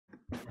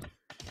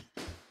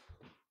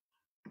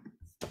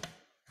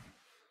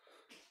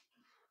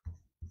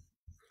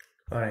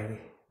Alrighty,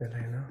 well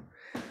I know.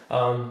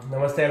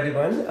 Namaste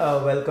everyone.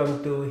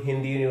 Welcome to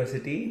Hindi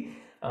University.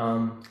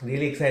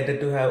 Really excited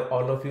to have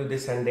all of you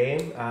this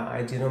Sunday.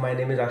 As you know, my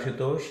name is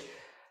Ashutosh,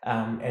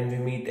 and we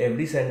meet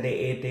every Sunday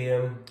 8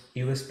 a.m.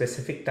 US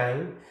Pacific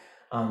time,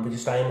 which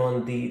is time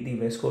on the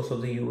west coast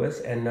of the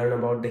US, and learn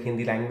about the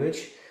Hindi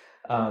language.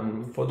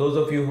 For those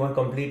of you who are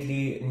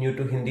completely new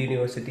to Hindi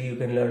University, you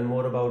can learn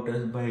more about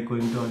us by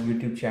going to our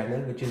YouTube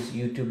channel, which is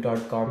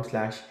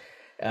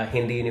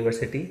youtube.com/Hindi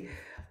University.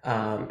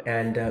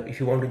 And if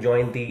you want to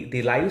join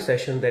the live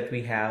session that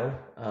we have,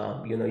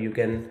 you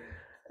can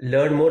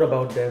learn more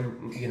about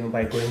them,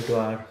 by going to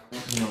our,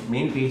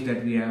 main page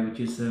that we have, which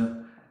is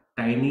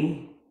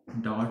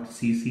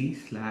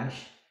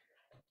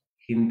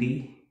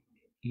tiny.cc/Hindi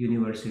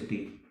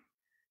University.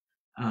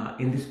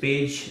 In this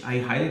page, I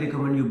highly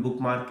recommend you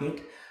bookmark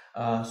it.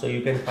 So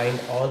you can find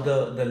all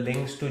the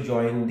links to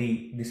join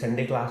the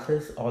Sunday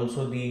classes,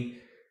 also the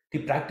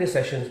practice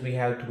sessions we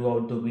have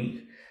throughout the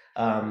week.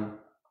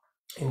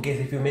 In case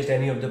if you missed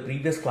any of the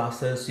previous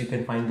classes, you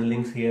can find the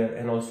links here,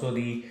 and also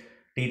the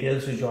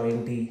details to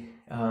join the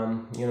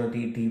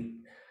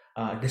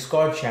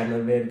Discord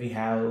channel, where we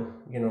have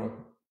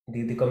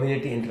the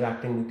community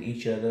interacting with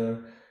each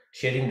other,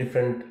 sharing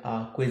different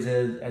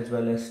quizzes as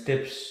well as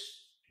tips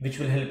which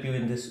will help you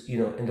in this,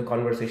 in the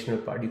conversational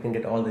part. You can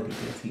get all the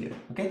details here.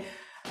 Okay.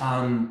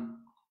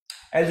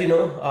 As you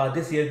know,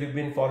 this year we've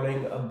been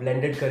following a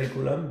blended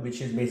curriculum,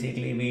 which is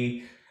basically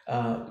we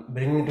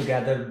bringing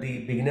together the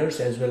beginners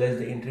as well as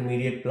the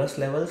intermediate plus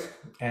levels,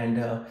 and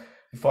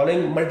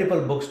following multiple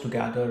books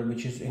together,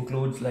 which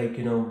includes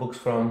books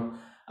from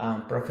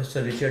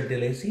Professor Richard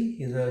Delacy.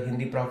 He's a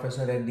Hindi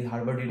professor at the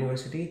Harvard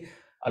University.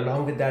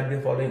 Along with that,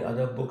 we're following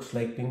other books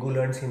like Pingu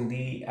Learns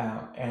Hindi,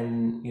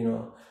 and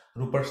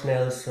Rupert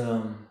Snell's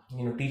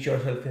Teach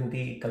Yourself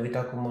Hindi,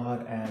 Kavita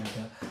Kumar, and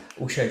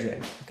Usha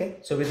Jain. Okay,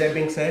 so with that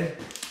being said,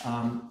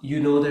 you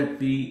know that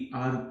we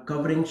are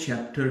covering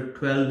chapter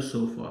 12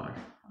 so far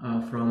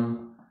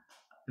from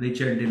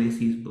Richard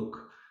Delacy's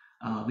book.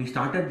 We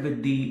started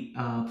with the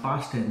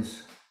past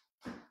tense.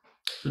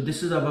 So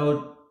this is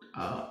about,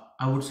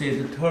 I would say,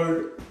 the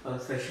third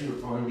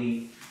session on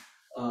the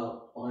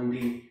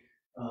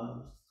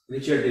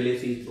Richard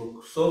Delacy's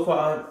book. So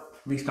far,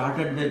 we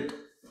started with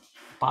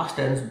past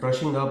tense,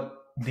 brushing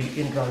up the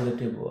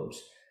intransitive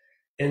verbs.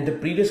 In the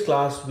previous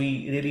class,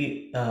 we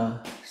really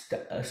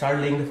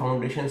started laying the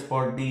foundations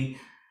for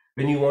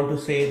when you want to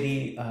say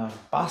the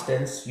past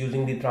tense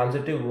using the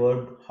transitive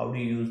verb, how do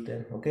you use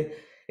them? Okay.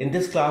 In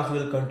this class,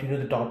 we'll continue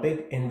the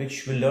topic in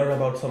which we'll learn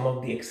about some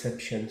of the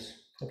exceptions.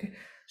 Okay.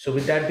 So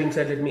with that being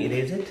said, let me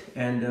erase it,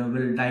 and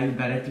we'll dive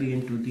directly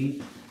into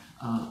the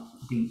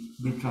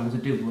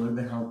transitive verb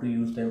and how to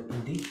use them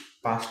in the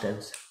past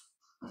tense.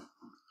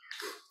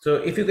 So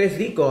if you guys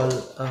recall,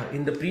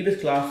 in the previous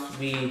class,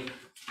 we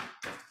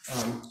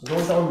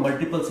wrote down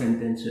multiple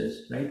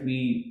sentences, right?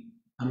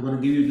 I'm going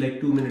to give you like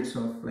 2 minutes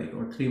of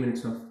or 3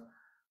 minutes of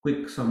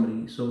quick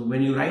summary. So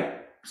when you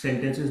write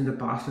sentences in the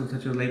past tense,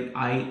 such as like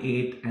I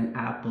ate an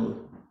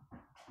apple.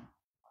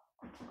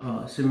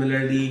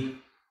 Similarly,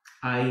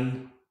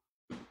 I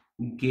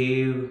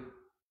gave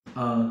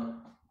a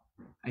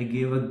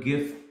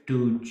gift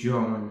to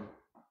John.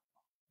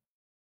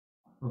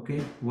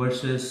 Okay,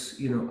 versus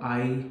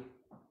I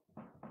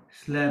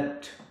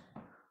slept,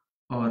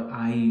 or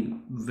I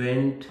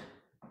went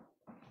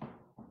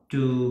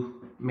to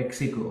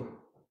Mexico.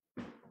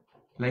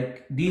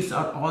 Like, these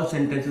are all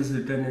sentences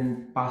written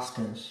in past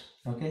tense.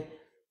 Okay,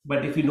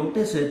 but if you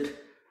notice it,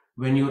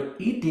 when you're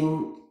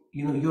eating,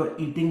 you're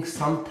eating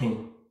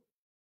something.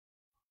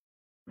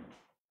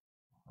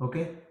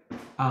 Okay,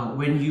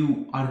 when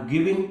you are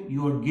giving,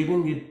 you are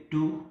giving it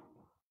to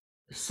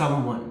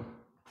someone.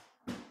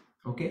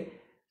 Okay,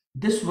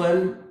 this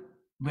one,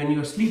 when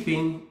you're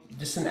sleeping,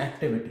 just an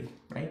activity,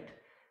 right?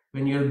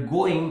 When you're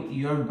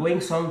going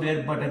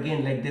somewhere, but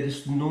again, like,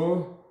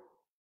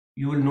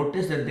 you will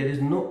notice that there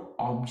is no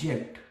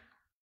object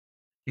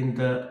in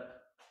the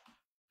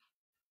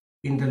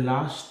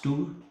last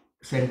two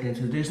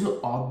sentences. There is no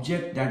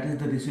object that is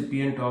the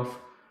recipient of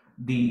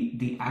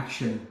the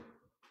action,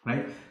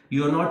 right?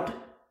 You're not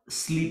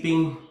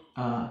sleeping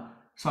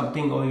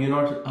something, or you're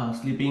not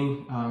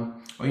sleeping,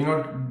 or you're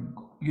not,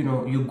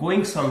 you're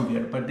going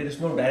somewhere, but there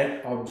is no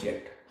direct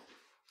object,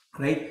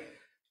 right?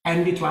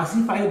 And we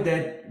classify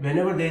that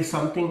whenever there is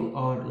something,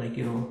 or like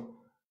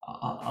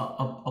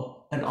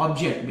an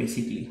object,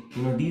 basically,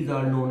 these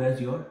are known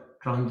as your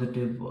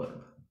transitive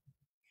verb.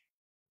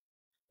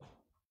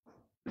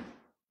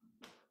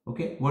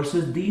 Okay,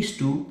 versus these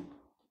two,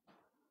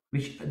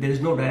 which there is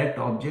no direct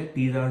object,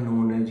 these are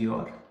known as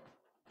your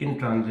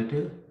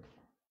intransitive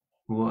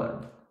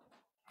verb.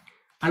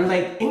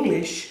 Unlike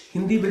English,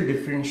 Hindi will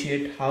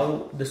differentiate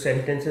how the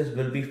sentences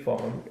will be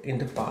formed in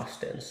the past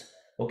tense.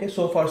 Okay,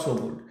 so far so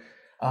good.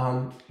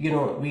 We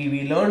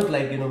learned,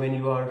 when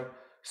you are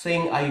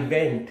saying I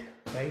went,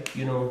 right?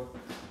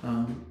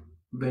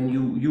 When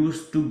you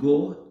used to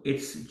go,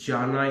 it's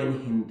jana in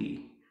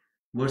Hindi.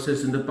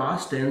 Versus in the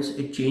past tense,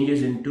 it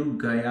changes into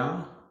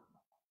gaya,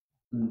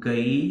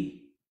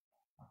 gai,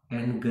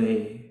 and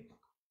gaye.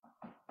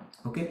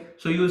 Okay,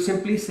 so you will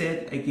simply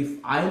say, like if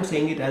I am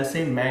saying it, I'll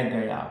say main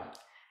gaya,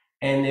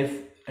 and if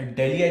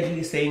Delia ji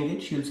is saying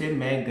it, she'll say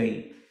main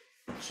gayi.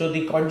 So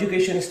the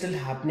conjugation is still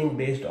happening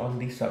based on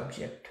the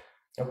subject.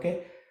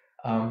 Okay,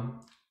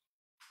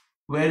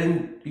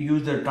 wherein you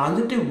use the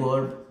transitive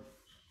verb,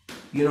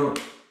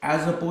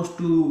 as opposed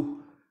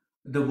to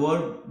the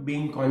verb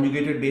being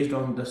conjugated based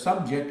on the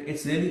subject,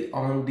 it's really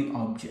on the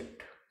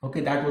object.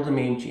 Okay, that was the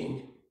main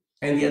change.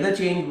 And the other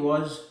change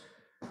was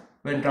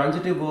when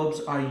transitive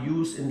verbs are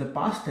used in the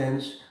past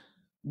tense,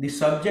 the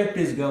subject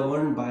is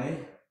governed by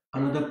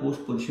another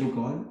postposition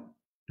called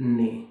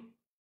ne.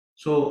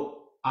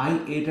 So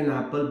I ate an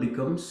apple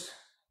becomes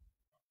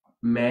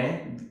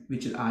मैं,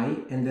 which is I,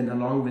 and then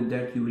along with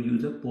that you will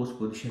use a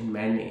postposition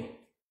मैंने.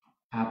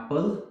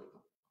 Apple.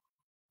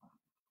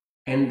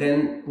 And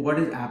then what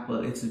is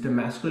apple? It's a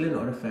masculine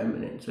or a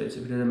feminine. So if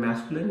it is a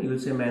masculine, you will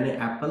say मैंने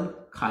apple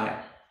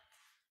खाया.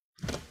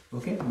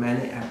 Okay,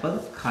 मैंने apple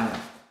खाया.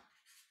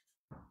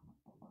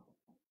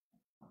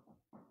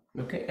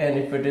 Okay, and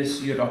if it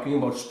is you're talking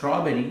about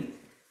strawberry,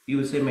 you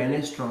will say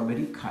मैंने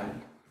strawberry खाई.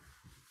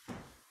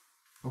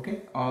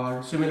 Okay,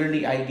 or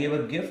similarly, I gave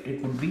a gift,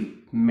 it would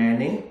be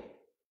मैंने.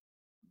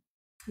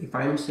 If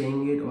I'm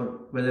saying it,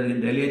 or whether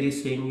Delia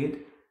is saying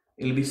it,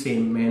 it'll be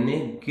same.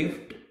 मैंने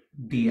gift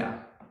दिया.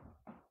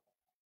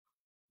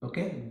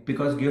 Okay,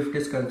 because gift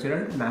is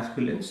considered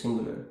masculine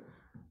singular.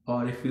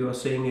 Or if you are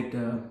saying it,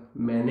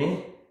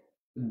 मैंने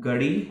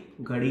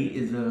घड़ी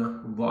is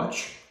a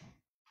watch.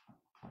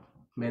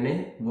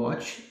 मैंने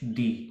watch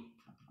the.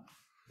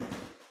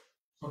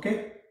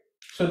 Okay,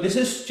 so this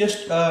is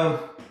just a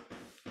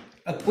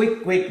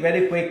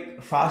very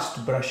quick,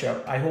 fast brush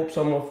up. I hope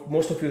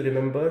most of you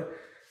remember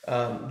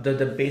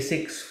the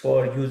basics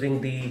for using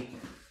the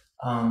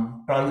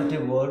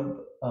transitive verb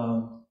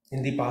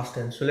in the past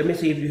tense. So let me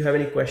see if you have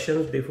any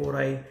questions before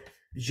I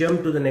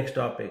jump to the next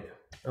topic.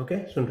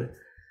 Okay, Sundar.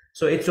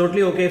 So it's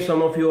totally okay if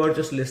some of you are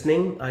just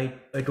listening. I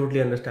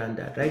totally understand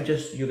that, right?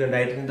 Just you can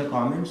write it in the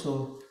comments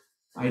so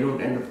I don't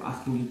end up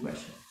asking you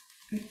questions.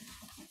 Okay.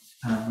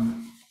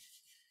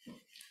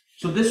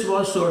 So this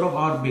was sort of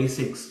our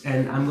basics,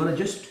 and I'm gonna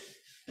just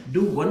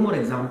do one more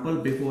example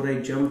before I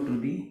jump to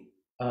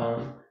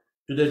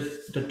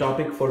the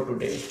topic for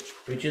today,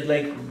 which is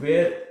like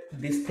where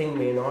this thing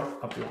may not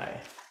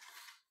apply.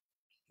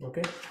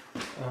 Okay.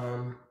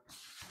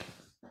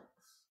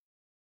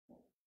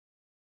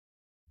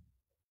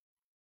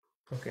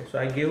 Okay, so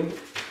I give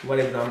one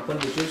example,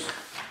 which is,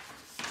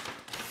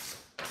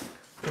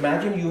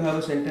 imagine you have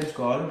a sentence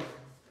called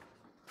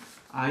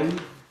I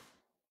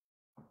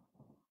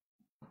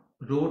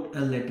wrote a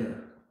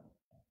letter.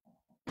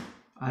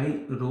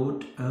 I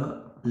wrote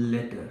a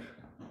letter.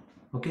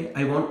 Okay,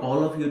 I want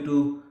all of you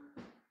to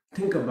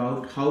think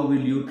about how will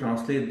you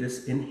translate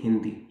this in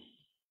Hindi.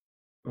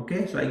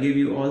 Okay, so I give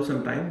you all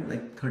some time,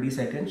 like 30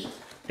 seconds.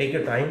 Take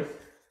your time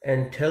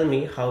and tell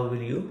me how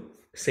will you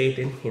say it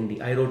in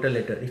Hindi. I wrote a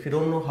letter. If you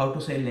don't know how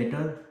to say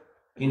letter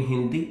in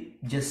Hindi,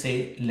 just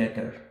say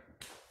letter.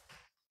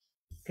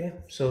 Okay,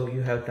 so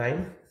you have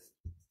time.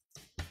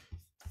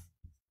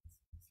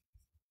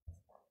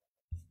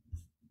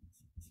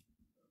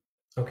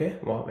 Okay,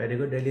 wow, very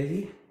good,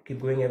 Delacy.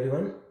 Keep going,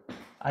 everyone.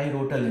 I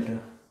wrote a letter.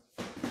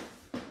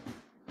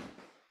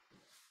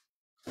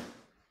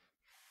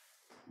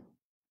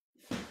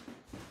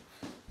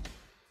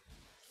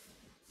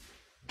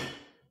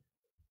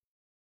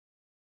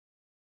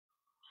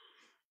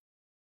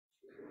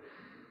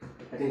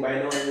 I think by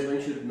now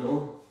everyone should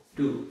know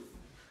to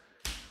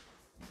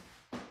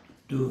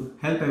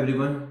help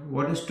everyone.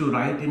 What is to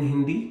write in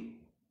Hindi?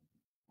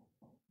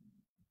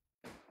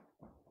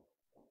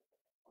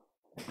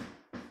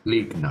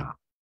 Likhna.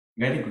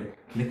 Very good.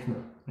 Likhna,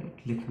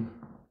 right? Likhna.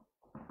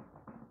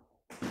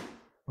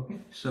 Okay,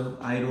 so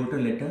I wrote a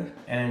letter,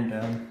 and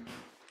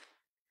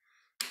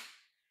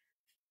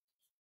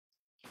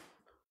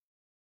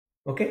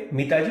okay,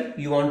 Mitaji,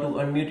 you want to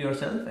unmute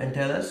yourself and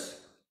tell us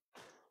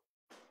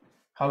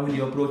how will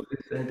you approach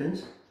this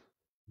sentence?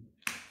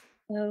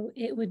 So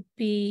it would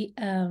be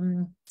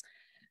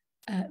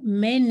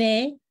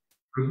मैंने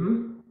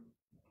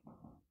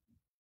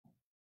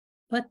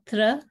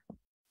पत्र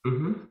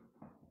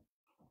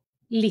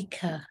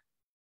लिखा.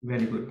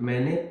 Very good.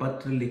 मैंने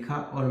पत्र लिखा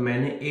और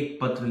मैंने एक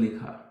पत्र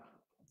लिखा.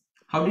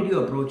 How did you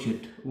approach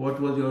it? What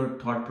was your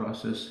thought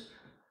process?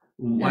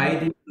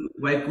 Why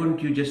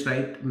couldn't you just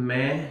write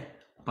मैं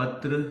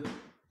पत्र,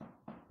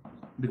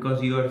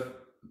 because you are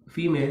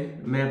female,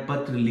 मैं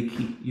पत्र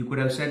लिखी? You could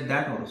have said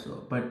that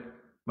also, but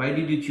why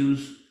did you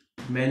choose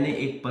मैंने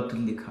एक पत्र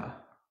लिखा?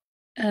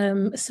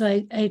 So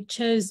I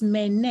chose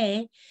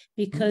मैंने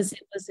because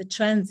it was a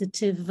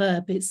transitive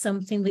verb. It's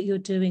something that you're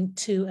doing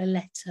to a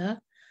letter.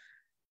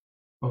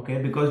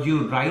 Okay, because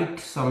you write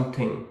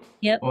something.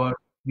 Yep. Or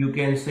you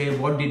can say,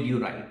 what did you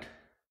write?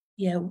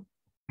 Yeah.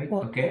 Right?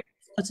 What, okay.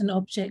 Got an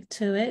object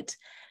to it.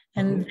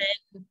 And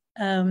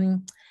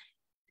then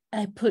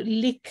I put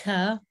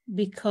lika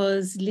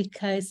because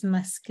lika is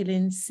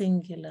masculine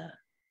singular.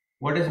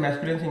 What is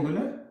masculine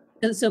singular?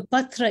 So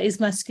patra is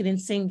masculine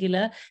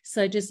singular,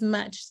 so I just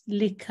matched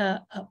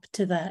likha up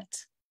to that.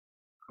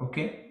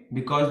 Okay,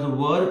 because the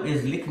verb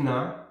is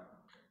likhna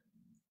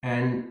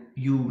and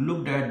you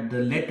looked at the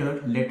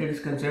letter is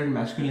considered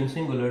masculine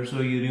singular,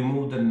 so you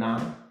remove the na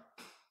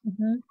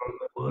Mhm. from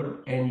the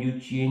verb and you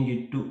change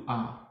it to a.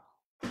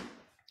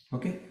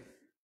 Okay,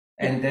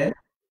 Yeah. and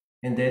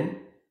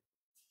then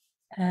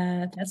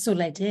That's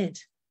all I did.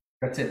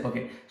 that's it.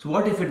 Okay, so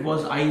what if it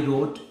was I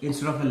wrote,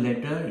 instead of a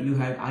letter you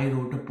had I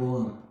wrote a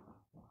poem?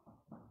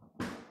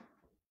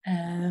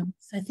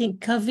 So I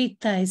think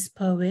kavita is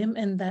poem,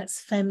 and that's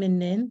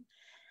feminine.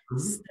 Hmm?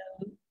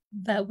 So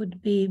that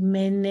would be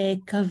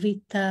mene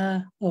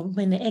kavita or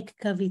mene ek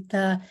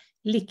kavita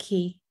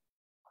likhi,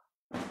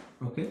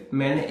 Okay,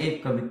 मैंने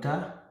एक कविता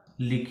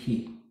लिखी.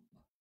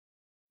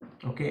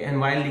 Okay, and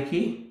why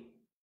लिखी?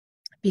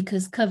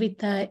 because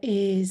kavita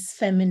is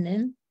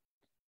feminine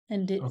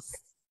and Okay. it's,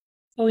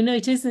 oh no,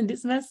 it isn't,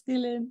 it's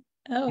masculine.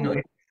 No, Oh,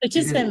 it it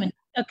is is. feminine.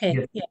 Okay,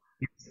 Yes. yeah,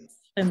 Yes.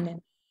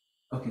 feminine.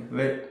 Okay,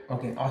 well,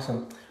 okay,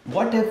 awesome.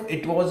 What if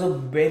it was a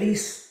very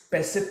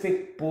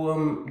specific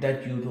poem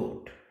that you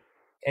wrote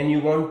and you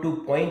want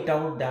to point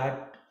out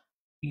that,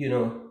 you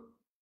know,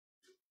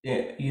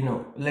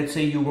 let's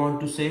say you want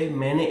to say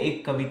मैंने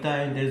एक कविता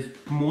and there's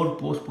more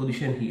post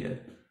position here.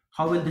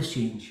 How will this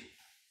change?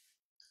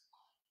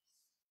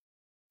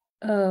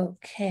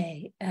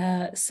 Okay,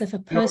 so if a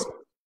No.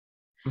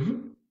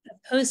 Mhm.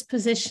 post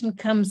position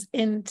comes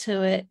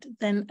into it,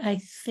 then I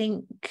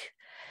think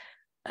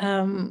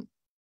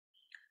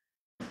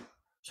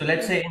So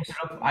let's say instead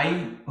of I,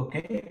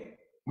 okay,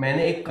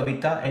 मैंने एक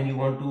कविता and you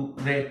want to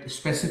write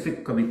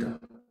specific Kavita.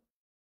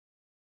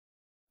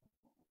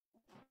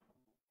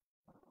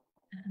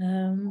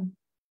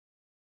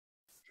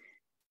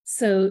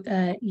 so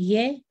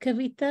ye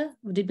kavita,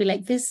 would it be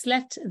like this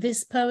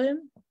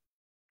poem?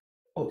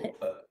 Oh,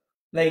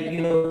 like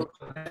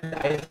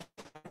I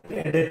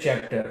read a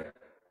chapter.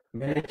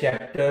 मैंने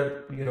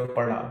chapter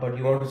पढ़ा, but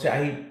you want to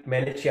say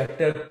मैंने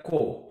chapter को.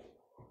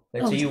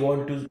 Let's Oh, say you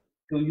want to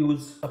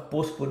use a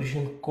post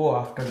position को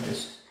after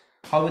this.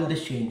 How will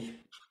this change?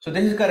 So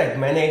this is correct.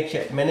 मैंने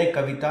एक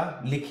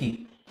कविता लिखी.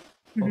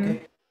 mhm,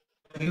 Okay.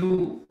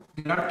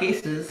 There are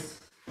cases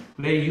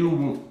where you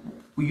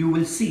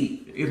will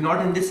see, if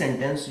not in this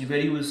sentence, where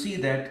you will see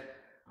that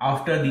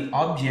after the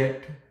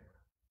object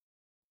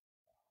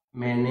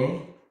मैंने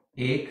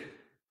एक,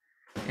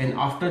 and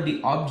after the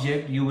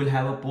object you will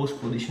have a post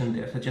position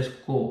there such as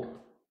ko.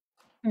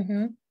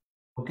 mhm.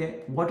 Okay,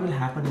 what will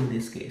happen in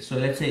this case? So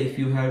let's say if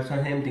you have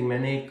same thing,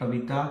 मैंने एक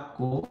कविता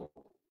को,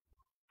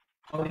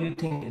 how do you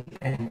think it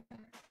ends?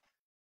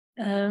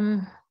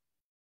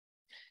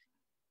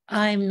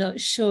 I'm not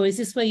sure. Is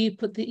this where you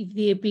put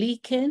the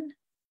oblique in?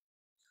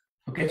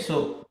 Okay,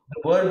 so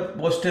the word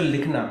was still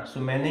लिखना, so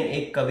मैंने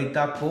एक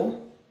कविता को,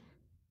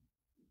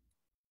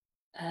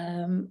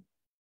 Um,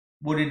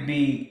 would it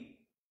be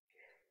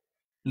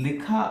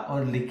लिखा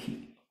or लिखी?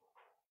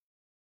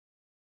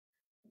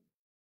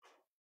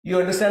 You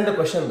understand the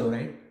question though,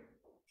 right?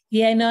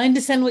 yeah, no, I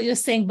understand what you're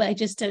saying, but I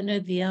just don't know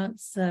the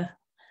answer.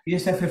 You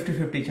just have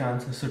 50-50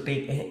 chances, so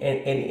take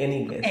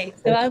any guess. Okay,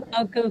 so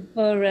I'll go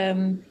for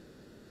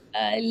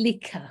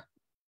lika.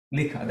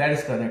 लिखा, that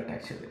is correct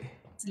actually.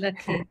 It's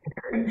lucky.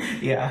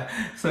 Yeah,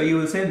 so you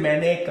will say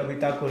मैंने एक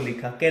कविता को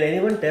लिखा. Can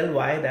anyone tell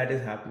why that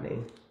is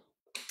happening?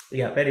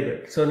 Yeah, very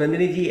good. So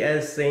Nandini ji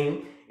is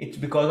saying it's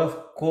because of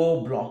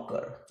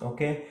co-blocker,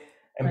 okay?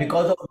 And Right.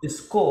 because of this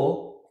co,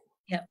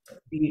 Yeah.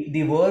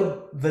 the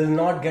verb will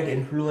not get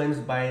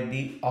influenced by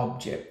the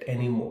object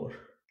anymore,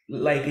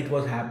 like it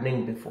was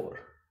happening before.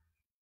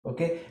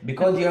 Okay,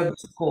 because you have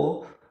this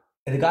co,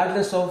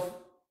 regardless of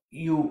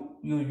you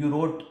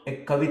wrote a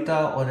kavita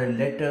or a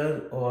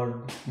letter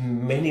or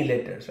many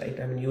letters, right?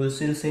 I mean, you will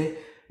still say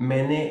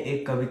मैंने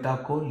एक कविता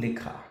को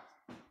लिखा,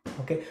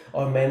 okay,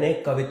 or मैंने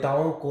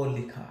कविताओं को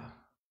लिखा,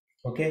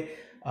 okay.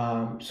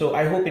 So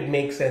I hope it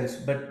makes sense,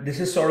 but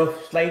this is sort of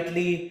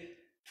slightly,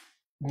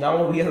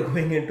 now we are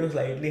going into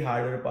slightly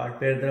harder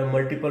part where there are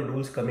multiple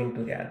rules coming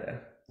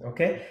together,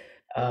 okay.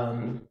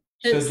 So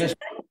So just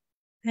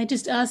I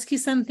just ask you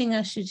something,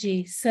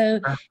 Ashuji.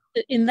 So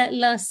in that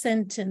last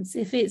sentence,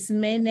 if it's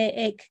mene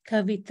ek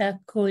kavita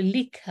ko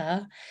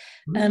likha,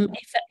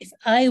 if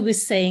I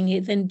was saying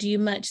it, then do you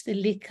match the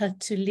likha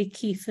to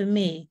likhi for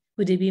me?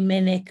 Would it be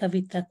mene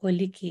kavita ko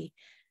likhi?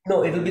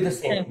 no, it will be the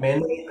same. No.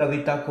 मैंने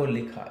कविता को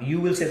लिखा. You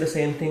will say the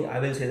same thing. I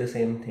will say the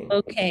same thing.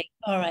 Okay.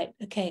 All right.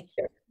 Okay.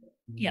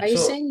 Yeah. Are you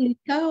So saying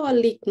lika or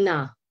likna?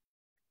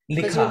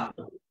 लिखा.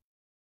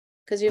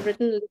 Because you've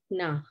written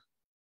likna.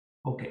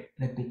 Okay,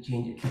 let me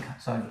change it. लिखा.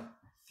 Sorry,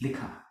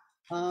 लिखा.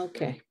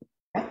 Okay.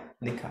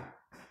 लिखा.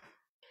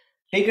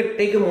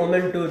 Take a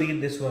moment to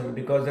read this one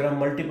because there are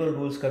multiple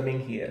rules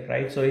coming here,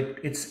 right? So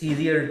it's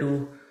easier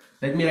to.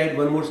 Let me write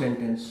one more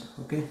sentence.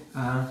 Okay.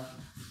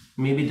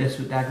 Maybe that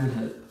will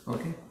help.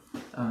 Okay.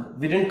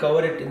 We didn't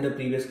cover it in the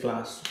previous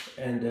class,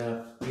 and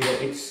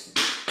it's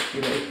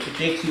it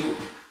takes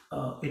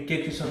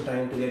you some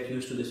time to get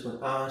used to this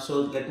one.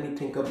 So let me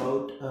think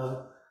about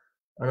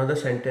another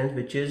sentence,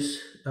 which is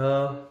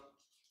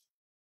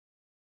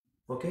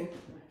Okay.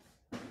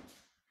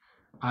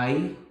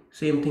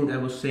 Same thing I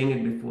was saying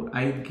it before.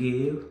 I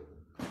gave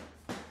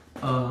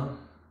a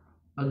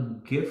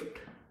gift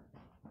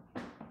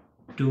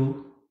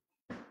to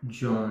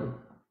John.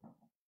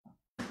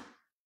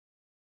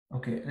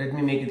 Okay, let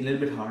me make it a little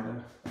bit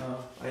harder.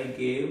 I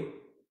gave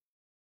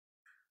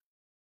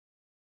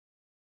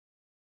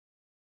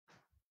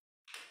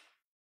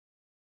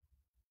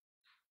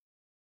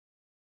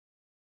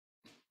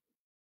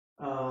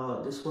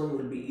this one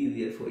will be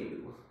easier for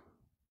you.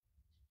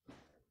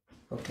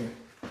 Okay,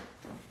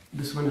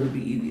 this one will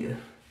be easier.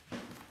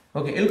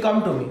 Okay, it'll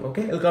come to me.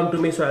 Okay, it'll come to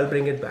me, so I'll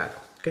bring it back.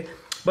 Okay,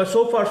 but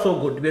so far so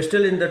good. We're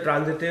still in the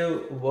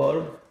transitive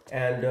verb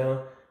and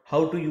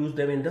how to use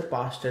them in the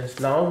past tense.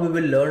 Now we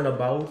will learn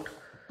about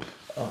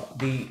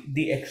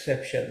the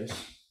exceptions.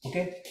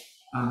 Okay.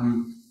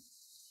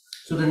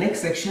 So the next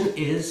section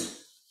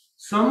is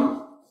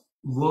some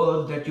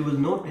words that you will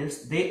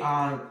notice they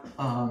are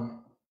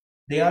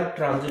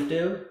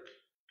transitive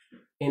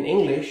in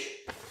English,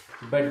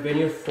 but when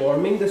you're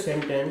forming the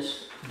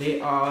sentence,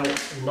 they are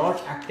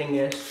not acting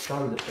as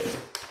transitive.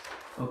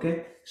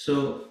 Okay,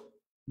 so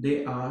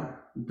the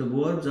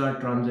words are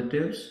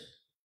transitives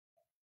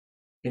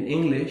in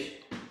English,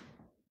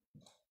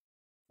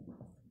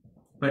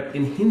 but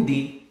in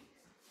Hindi,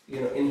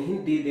 in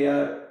Hindi they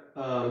are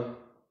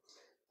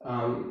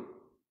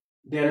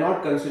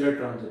not considered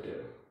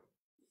transitive.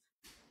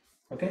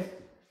 Okay,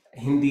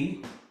 in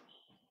Hindi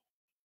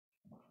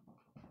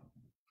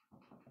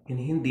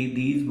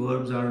these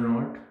verbs are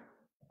not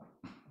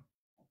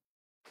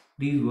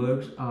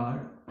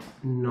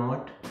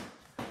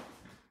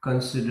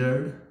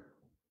considered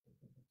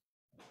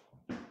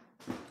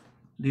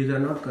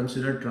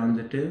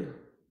transitive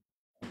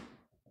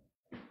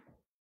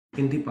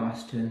in the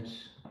past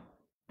tense.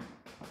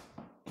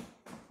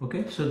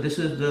 Okay, so this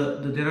is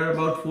there are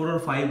about 4 or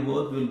 5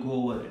 words. We'll go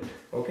over it.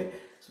 Okay,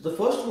 so the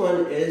first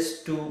one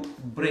is to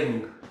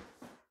bring.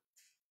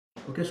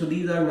 Okay, so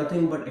these are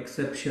nothing but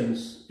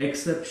exceptions.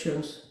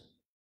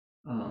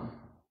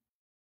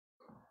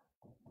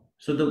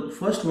 So the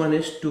first one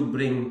is to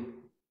bring.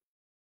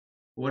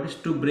 What is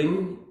to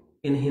bring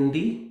in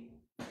Hindi?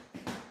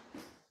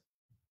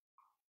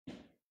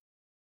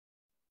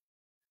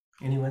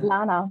 Anyone?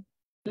 Lana.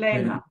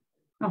 Lena.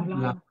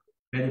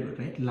 Very good,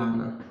 right?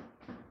 Lana.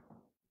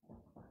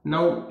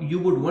 Now you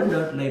would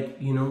wonder, like,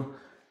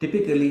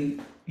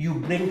 typically you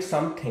bring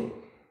something,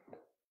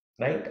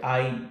 right?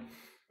 I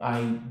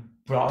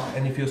brought,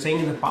 and if you're saying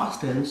in the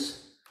past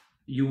tense,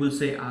 you will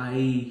say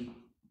I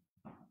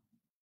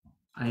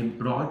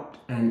brought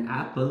an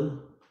apple.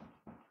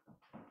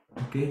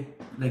 Okay,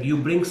 like you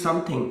bring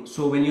something.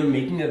 So when you're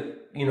making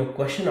a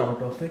question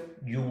out of it,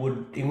 you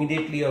would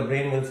immediately, your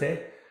brain will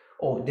say,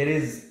 oh, there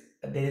is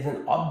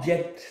an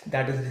object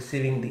that is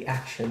receiving the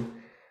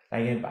action.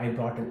 Like I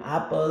brought an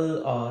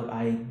apple, or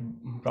I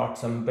brought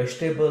some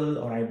vegetable,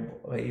 or I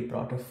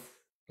brought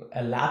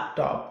a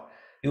laptop.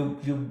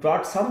 You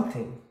brought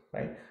something,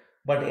 right?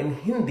 But in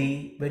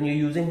Hindi, when you're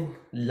using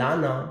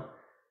lana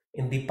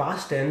in the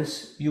past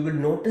tense, you will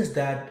notice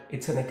that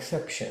it's an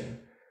exception.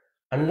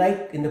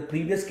 Unlike in the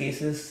previous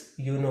cases,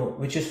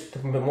 which is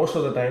most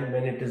of the time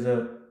when it is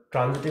a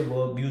transitive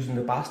verb used in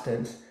the past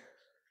tense,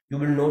 you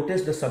will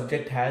notice the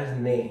subject has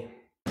ne.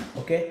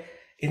 Okay,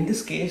 in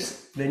this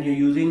case, when you're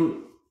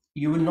using,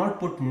 you will not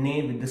put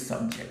ne with the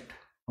subject.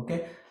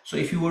 Okay, so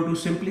if you were to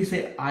simply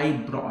say I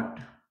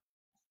brought,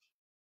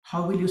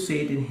 how will you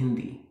say it in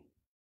Hindi?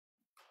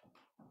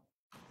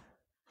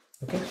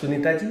 Okay,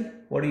 Sunita ji,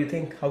 what do you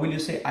think? How will you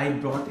say I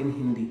brought in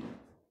Hindi?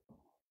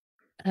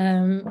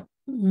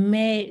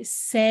 मैं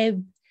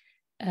सेब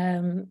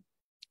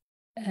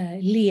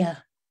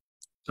लिया.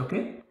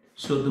 Okay,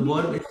 so the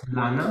verb is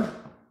lana,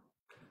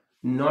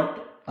 not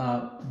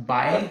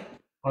buy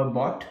or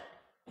bought.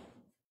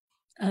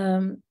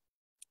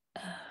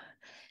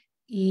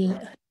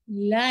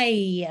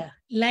 लाया.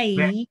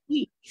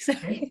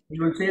 Okay,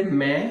 you will say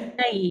मैं.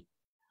 लाई.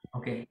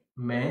 Okay,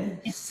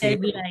 मैं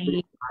सेब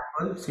लाई.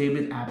 apple, say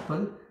with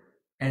apple,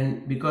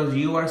 and because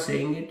you are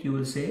saying it, you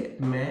will say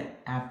मैं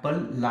apple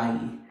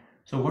lie.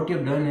 So what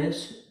you've done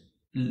is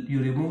you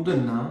remove the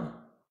na.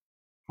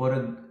 For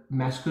a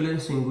masculine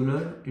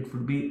singular, it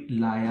would be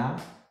laya.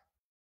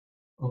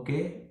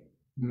 Okay,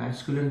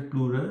 masculine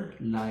plural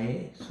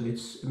laye, so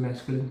it's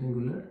masculine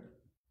singular.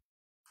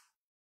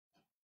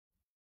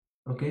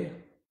 Okay.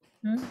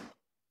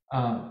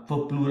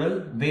 For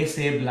plural, ve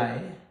seb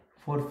laye.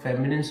 For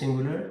feminine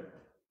singular,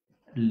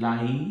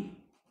 lai,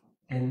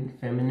 and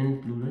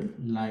feminine plural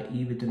lai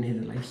with a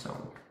nasalized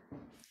sound.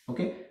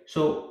 Okay,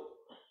 so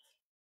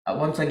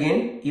once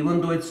again,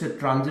 even though it's a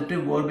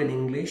transitive verb in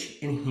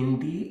English, in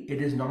Hindi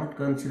it is not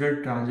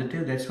considered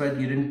transitive. That's why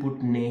you didn't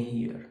put ne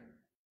here.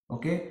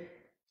 Okay,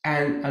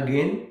 and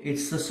again,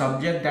 it's the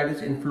subject that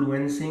is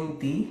influencing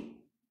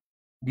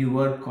the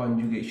verb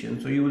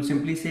conjugation. So you will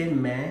simply say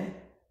मैं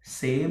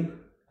सेब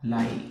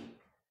लाई.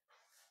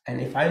 And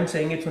if I'm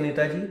saying it,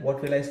 Sunita ji,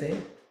 what will I say?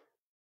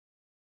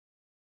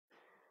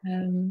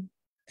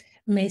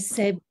 मैं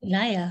सेब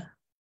लाया.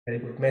 Very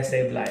good. मैं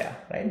सेब लाया,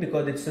 right?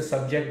 Because it's the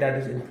subject that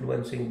is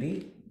influencing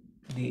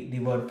the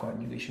verb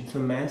conjugation. So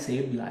मैं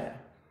सेब लाया.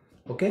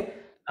 Okay.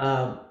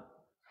 Um,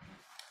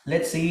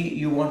 let's see.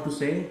 You want to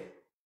say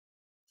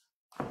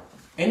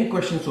any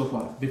questions so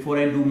far before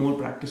I do more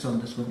practice on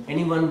this one?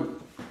 Anyone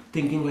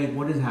thinking like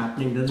what is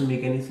happening doesn't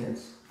make any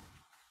sense?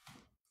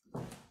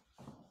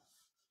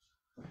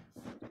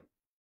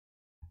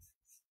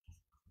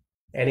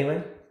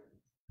 Anyone?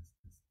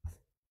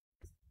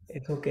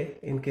 It's okay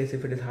in case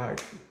if it is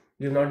hard.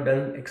 You've not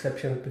done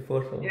exceptions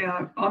before, so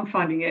Yeah, I'm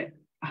finding it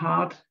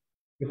hard.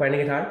 you're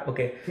finding it hard?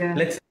 Okay. Yeah.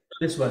 Let's do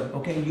this one.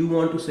 Okay, you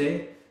want to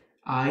say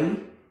I,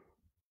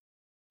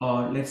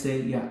 or let's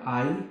say, yeah,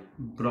 I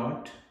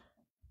brought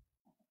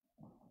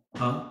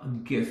a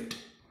gift.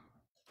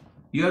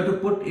 You have to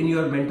put in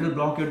your mental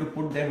block, you have to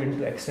put them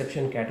into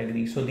exception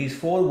category. So these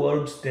 4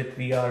 words that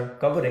we are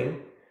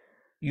covering,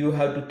 you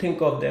have to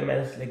think of them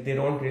as like they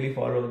don't really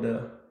follow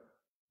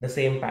the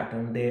same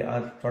pattern. They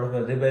are sort of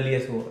a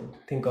rebellious word.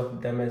 Think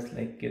of them as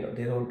like,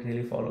 they don't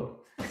really follow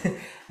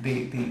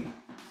the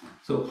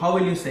so how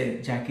will you say,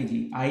 Jackie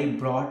ji, I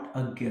brought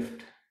a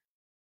gift?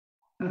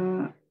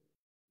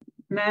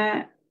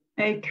 मैं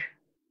एक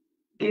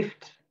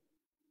gift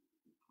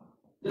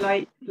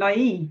लाई.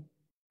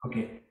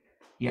 Okay,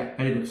 yeah,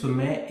 very good. So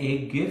मैं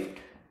एक gift,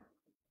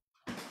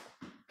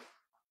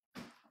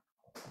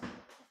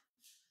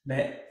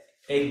 मैं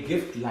एक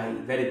gift लाई.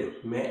 Very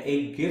good. मैं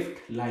एक gift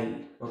lie.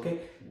 Okay,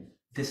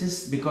 this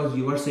is because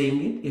you are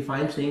saying it. If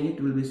I'm saying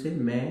it, will be say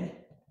मैं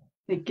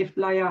एक gift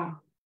लाया.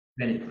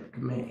 Very good.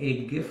 मैं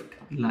एक gift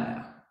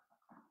लाया.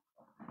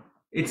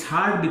 It's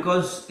hard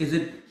because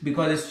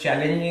because it's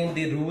challenging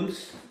the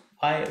rules?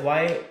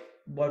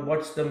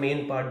 What's the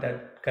main part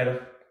that kind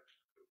of,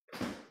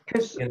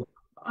 Because you know,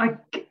 I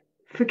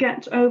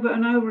forget over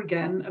and over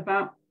again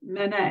about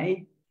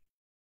mene,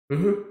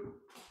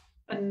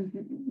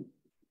 and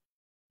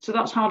so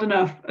that's hard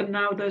enough. And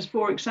now there's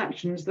 4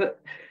 exceptions that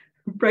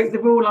break the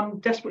rule I'm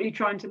desperately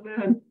trying to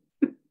learn.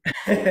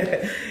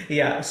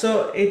 yeah,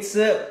 so it's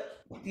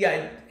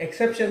yeah,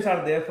 exceptions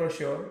are there for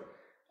sure.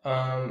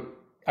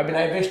 I mean,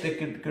 I wish they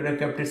could have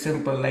kept it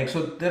simple. Like,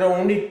 so there are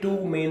only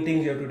 2 main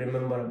things you have to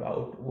remember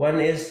about. One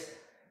is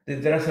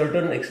that there are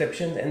certain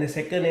exceptions, and the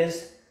second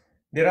is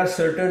there are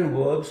certain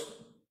verbs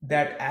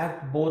that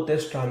act both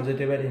as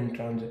transitive and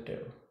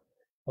intransitive.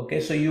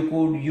 Okay, so you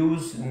could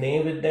use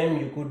ne with them,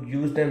 you could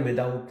use them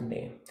without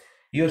ne.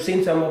 You have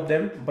seen some of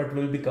them, but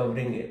we'll be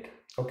covering it.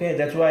 Okay,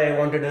 that's why I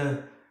wanted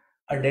a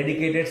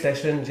dedicated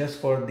session just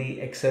for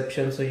the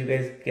exceptions, so you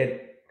guys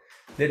get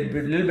a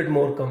little bit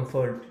more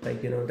comfort,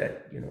 like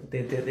that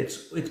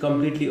it's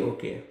completely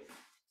okay.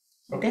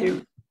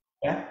 Okay,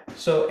 yeah.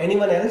 So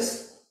anyone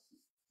else?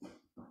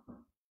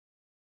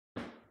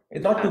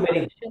 It's not too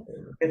many.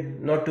 Okay?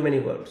 Not too many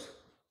verbs.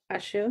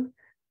 Ashu,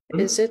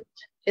 is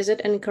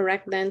it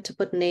incorrect then to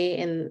put ne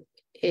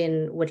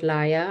in with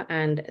laya,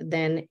 and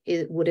then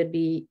would it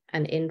be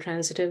an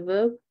intransitive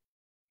verb?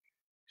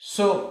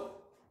 So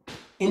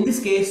in this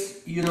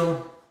case, you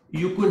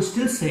could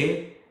still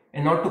say,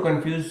 and not to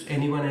confuse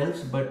anyone else,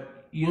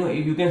 but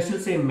you can still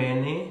say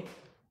मैंने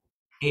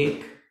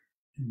एक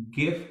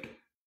gift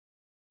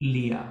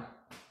लिया.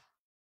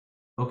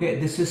 Okay,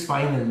 this is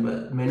fine as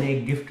well. मैंने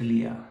एक gift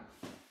लिया.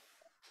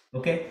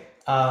 Okay,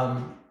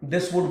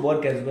 this would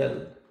work as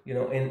well,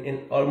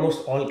 in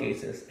almost all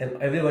cases,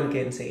 and everyone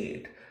can say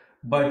it.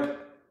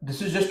 But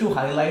this is just to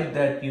highlight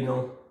that,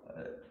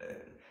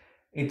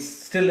 it's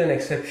still an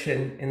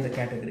exception in the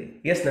category.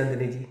 Yes,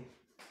 Nandini ji.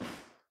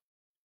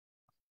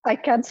 I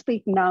can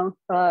speak now,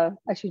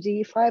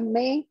 Ashuji. If I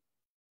may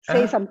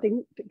say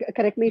something,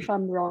 correct me if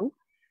I'm wrong.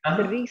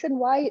 The reason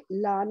why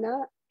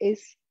Lana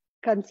is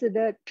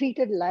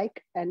treated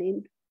like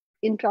an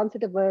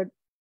intransitive word,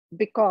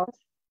 because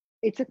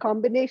it's a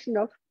combination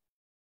of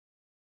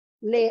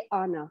le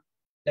ana.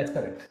 That's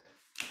correct.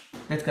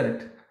 That's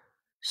correct.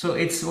 So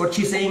it's what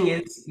she's saying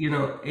is,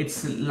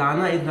 it's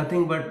Lana is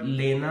nothing but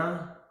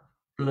Lena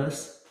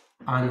plus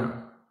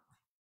Anna.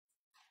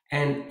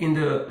 And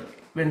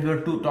when we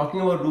were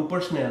talking about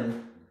Rupert Snell,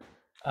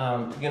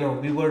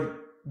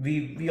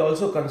 we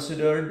also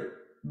considered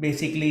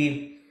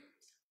basically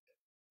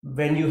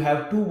when you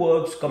have 2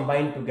 verbs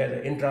combined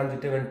together,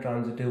 intransitive and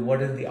transitive,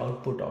 what is the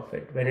output of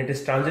it? When it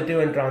is transitive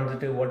and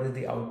transitive, what is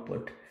the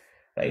output,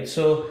 right?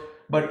 So,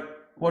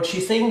 but what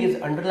she's saying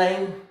is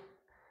underlying,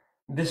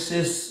 this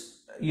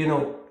is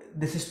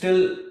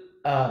still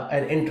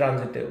an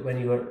intransitive when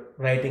you are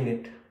writing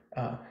it,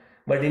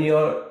 but in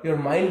your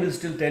mind will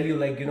still tell you,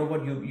 like,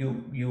 what,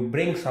 you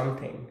bring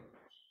something,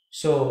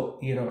 so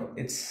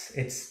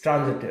it's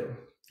transitive.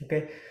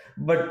 Okay,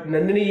 but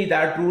Nandini,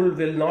 that rule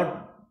will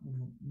not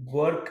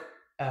work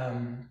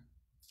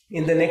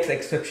in the next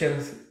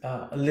exceptions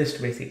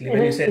list, basically,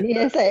 when you said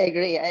yes, I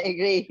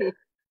agree.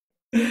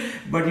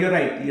 but you're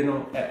right,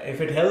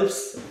 if it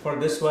helps for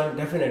this one,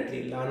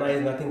 definitely Lana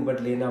is nothing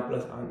but Lena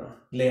plus Anna,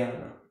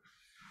 Leana.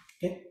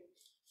 Okay,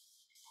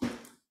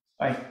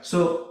 right.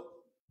 So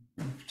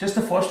just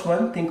the first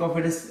one, think of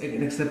it as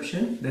an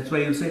exception. That's why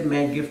you say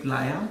मैं gift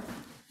लाया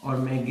or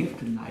मैं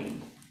gift lie.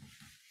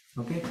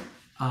 Okay.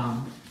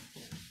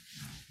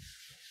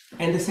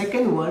 And the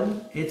second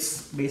one,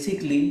 it's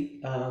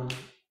basically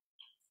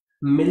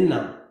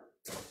milna.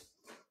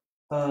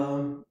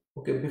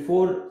 Okay,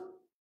 before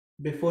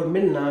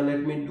milna,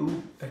 let me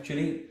do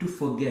actually to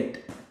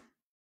forget.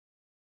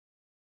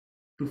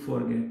 To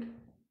forget.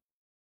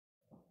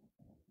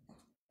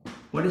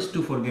 What is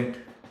to forget?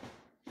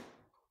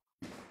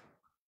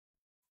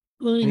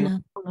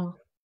 Bulna.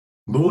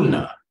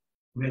 Bhulna.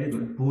 Very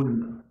good.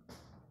 Bhulna.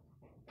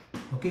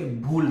 Okay,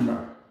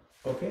 bhulna.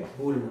 Okay,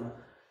 bhulna.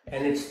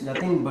 And it's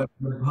nothing but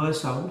the bh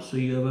sound. So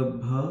you have a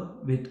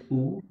bh with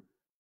u,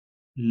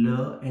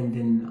 l, and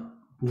then na.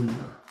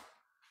 Bhulna.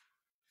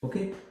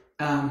 Okay.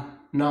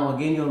 Now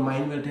again, your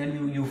mind will tell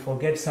you you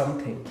forget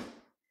something.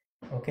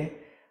 Okay.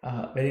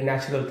 Very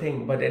natural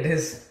thing, but it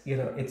is,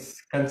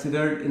 it's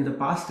considered in the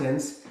past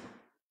tense.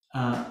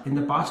 In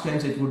the past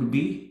tense, it would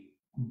be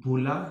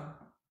bhula.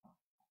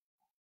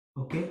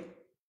 Okay.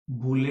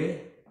 Bhule,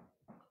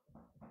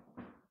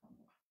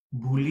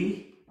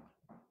 bhuli,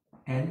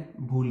 and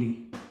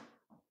bhuli.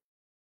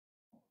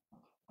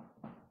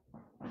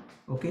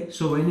 Okay.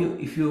 So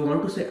if you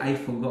want to say I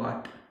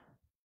forgot,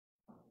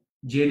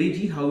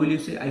 JDG, how will you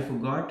say I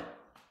forgot?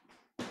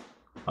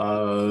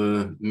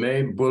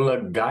 May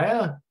Bula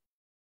Gaya?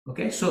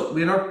 Okay, so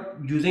we're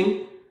not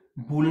using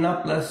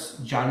bhulna plus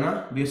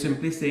jana. We're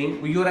simply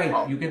saying, well, you're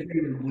right, you can say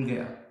bhul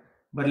gaya.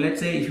 But let's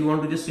say if you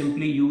want to just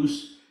simply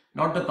use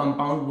not the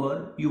compound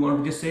word, you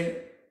want to just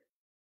say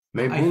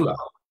May I Bula. forgot.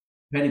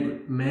 Very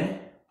good. Main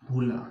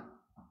bhula.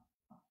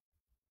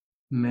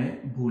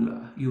 Main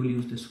bhula. You will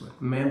use this word.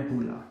 Main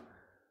bhula.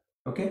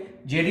 Okay.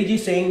 JDG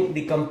saying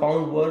the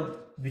compound word,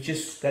 which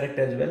is correct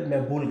as well.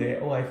 Main bhul gaya.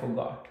 Oh, I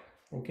forgot.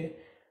 Okay.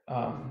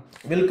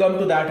 We'll come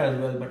to that as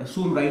well, but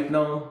assume right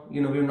now,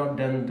 we've not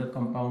done the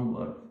compound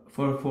word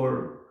for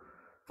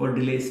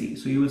Delacy.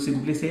 So you will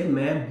simply say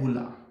main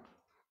bhula.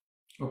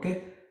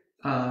 Okay.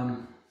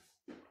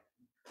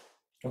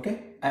 Okay.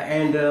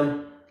 And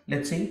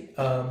let's see.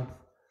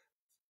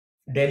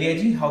 Delia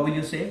ji, how will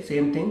you say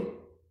same thing?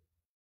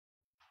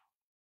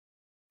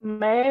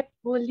 मैं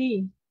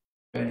भूली.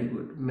 Very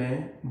good.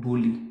 Main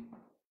bhuli.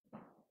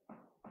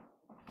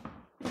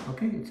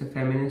 Okay, it's a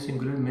feminine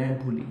singular. Main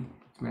bhuli.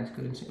 It's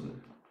masculine singular.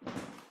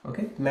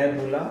 Okay, main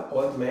bhula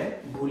or main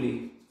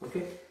bhuli.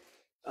 Okay.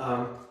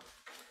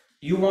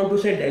 You want to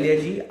say,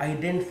 Delia ji, I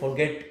didn't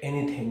forget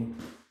anything.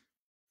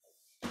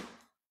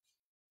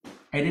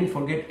 I didn't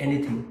forget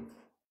anything.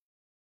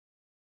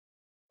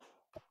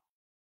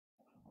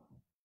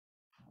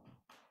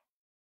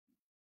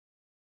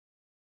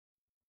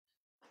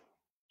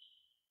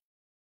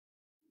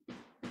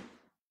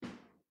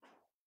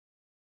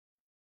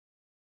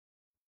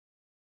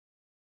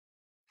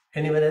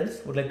 Anyone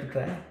else would like to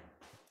try?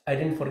 I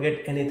didn't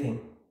forget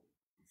anything.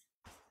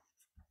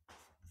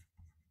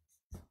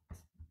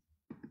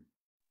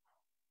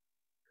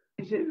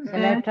 Is it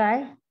Shall I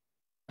try?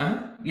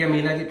 Yeah,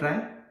 Meena ji,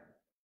 try.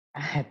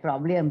 I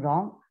probably am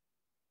wrong.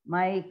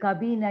 मैं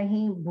कभी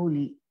नहीं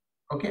भूली.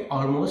 Okay,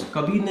 almost.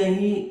 Kabhi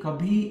nahi,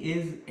 kabhi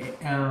is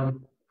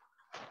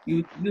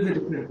you use a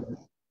different word.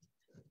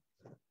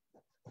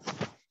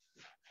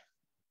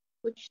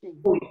 कुछ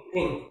नहीं.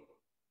 Thing.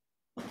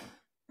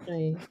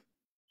 Right.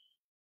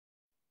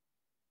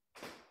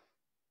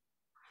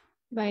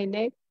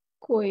 मैंने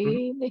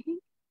कोई नहीं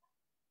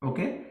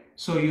Okay,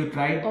 so you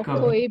tried और kabhi,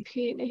 कोई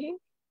भी नहीं.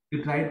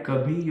 you tried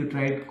kabhi, you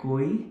tried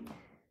koi.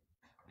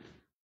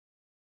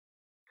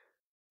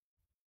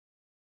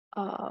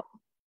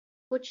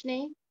 कुछ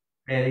नहीं.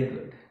 Very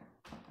good.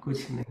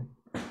 Kuch nahi.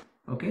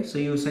 Okay, so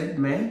you said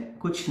मैं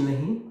कुछ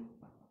नहीं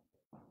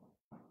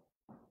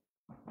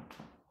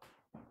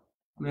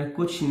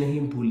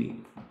भूली.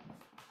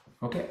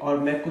 Okay, और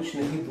मैं कुछ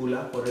नहीं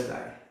भूला for a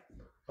guy.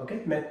 Okay,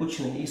 मैं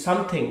कुछ नहीं,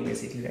 something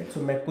basically, right? So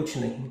मैं कुछ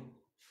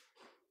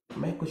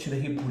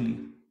नहीं भूली.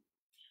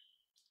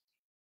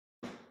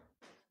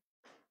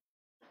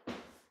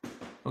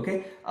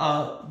 Okay,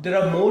 there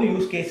are more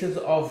use cases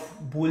of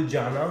bhul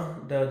jana,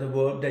 the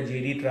verb that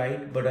JD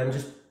tried, but I'm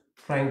just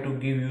trying to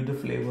give you the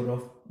flavor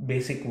of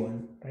basic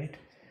one, right?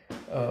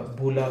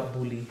 Bhula,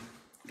 bhuli.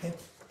 Okay.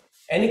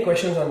 Any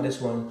questions on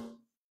this one?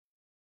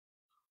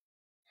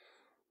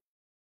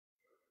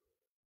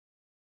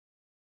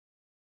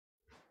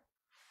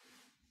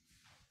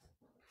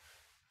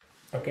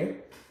 Okay.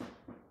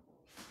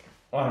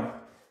 All right.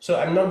 So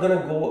I'm not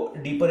gonna go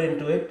deeper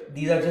into it.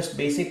 These are just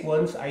basic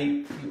ones. As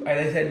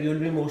I said, you'll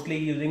be mostly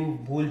using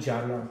bhul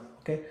jana.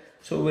 Okay.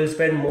 So we'll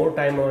spend more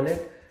time on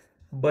it,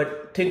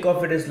 but think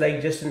of it as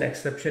like just an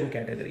exception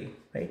category,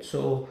 right?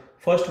 So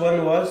first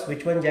one was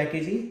which one,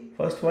 Jackie ji?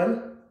 First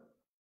one,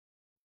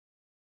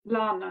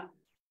 Lana?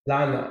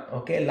 Lana.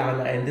 Okay,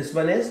 Lana, and this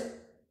one is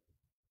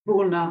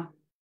Bhulna.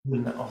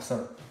 Bhulna.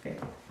 Awesome. Okay.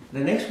 The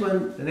next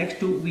one, the next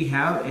two we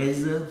have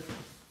is.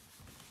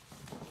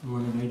 I'm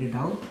gonna write it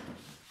down.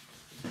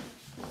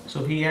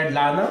 So we had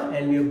Lana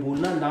and we have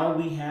Bhulna. Now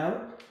we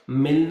have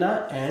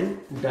Milna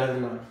and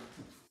Darna.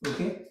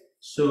 Okay.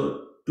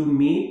 So to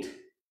meet.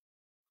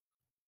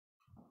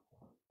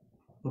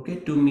 Okay.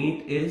 To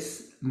meet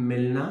is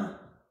Milna.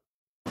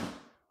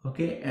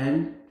 okay,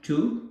 and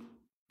to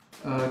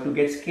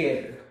get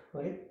scared,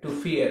 right? To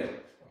fear,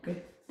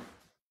 okay.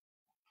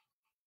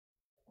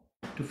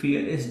 To fear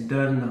is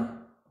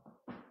darna.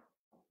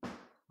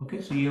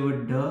 Okay, so you have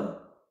a da,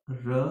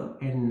 ra,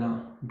 and na.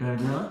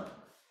 Darna.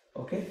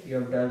 Okay, you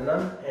have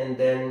darna, and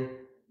then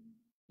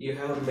you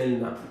have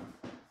milna.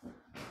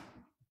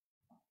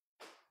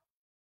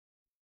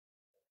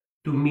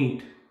 To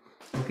meet.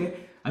 Okay.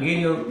 Again,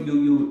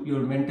 your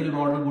mental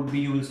model would be,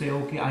 you will say,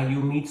 okay,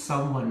 you meet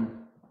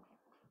someone.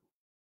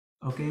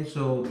 Okay,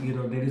 so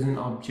there is an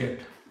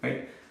object,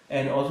 right?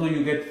 And also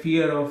you get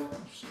fear of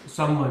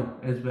someone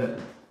as well.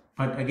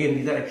 But again,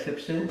 these are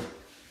exceptions,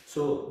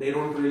 so they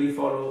don't really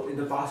follow in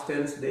the past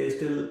tense. They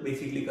still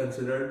basically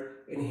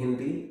considered in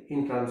Hindi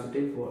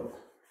intransitive verb.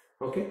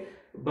 Okay,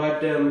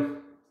 but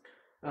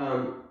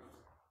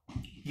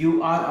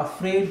you are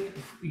afraid.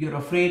 You're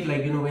afraid,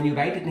 like when you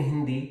write it in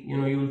Hindi,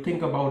 you'll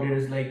think about it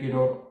as like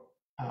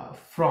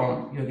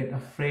from. You get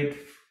afraid,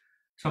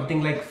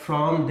 something like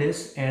from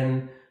this,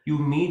 and you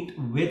meet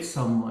with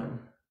someone.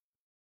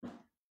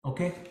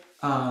 Okay,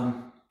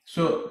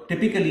 so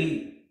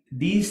typically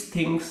these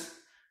things,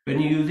 when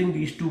you're using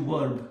these two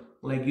verbs,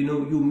 like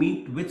you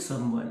meet with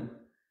someone,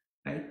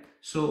 right?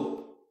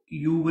 So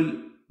you will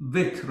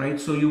with, right?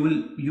 So you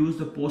will use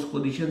the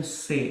postposition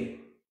se,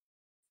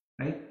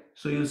 right?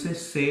 So you'll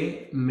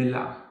say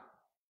mila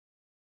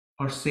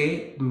or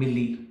say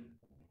mili.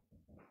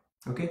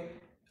 Okay,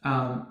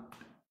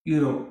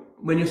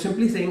 when you're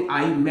simply saying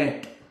I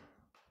met,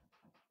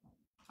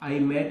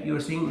 you're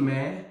saying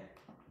main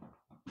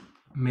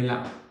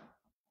mila.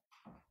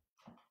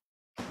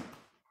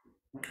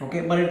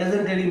 Okay, but it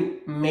doesn't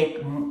really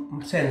make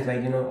sense.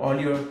 Like all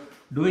you're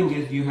doing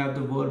is you have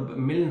the verb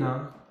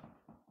milna,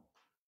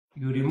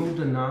 you remove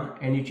the na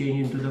and you change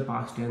into the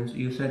past tense.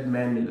 You said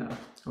main mila.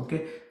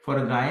 Okay, for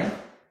a guy,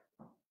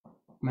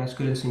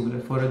 masculine singular.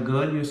 For a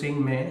girl, you're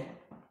saying main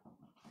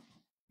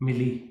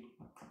mili.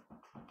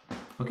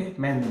 Okay,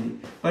 main mili.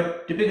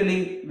 But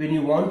typically when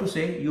you want to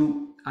say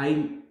you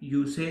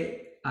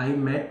say I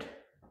met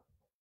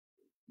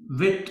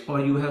with,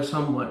 or you have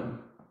someone.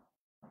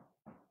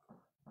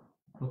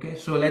 Okay,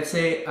 so let's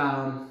say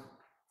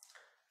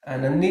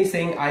Nandini is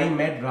saying I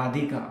met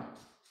Radhika.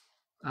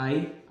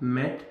 I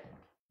met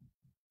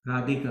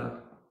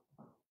Radhika.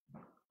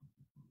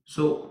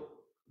 So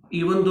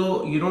even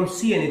though you don't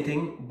see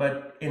anything,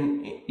 but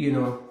in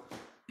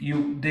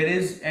there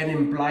is an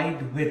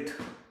implied with.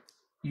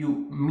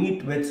 You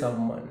meet with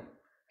someone,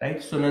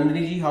 right? So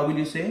Nandini ji, how will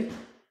you say?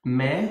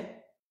 Main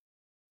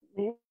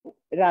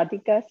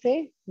Radhika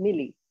se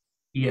mili.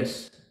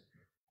 Yes.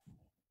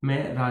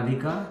 Main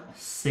Radhika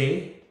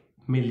se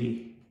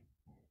mili.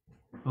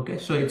 Okay,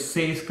 so it's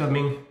say is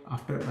coming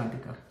after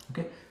Radhika.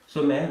 Okay,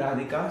 so main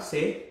Radhika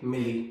se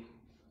mili.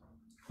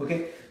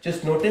 Okay,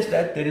 just notice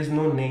that there is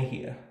no ne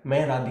here.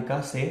 Main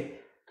Radhika se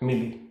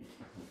mili.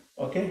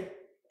 Okay,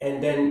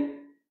 and then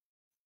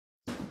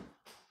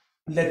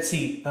let's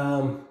see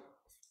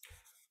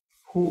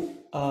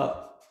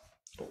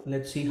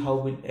let's see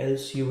how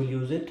else you will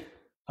use it.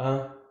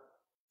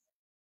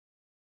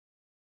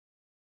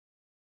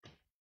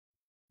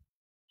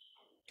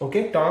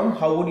 Okay, Tom,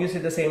 how would you say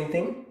the same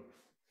thing?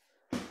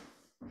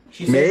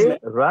 She said, Me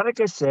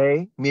Radhika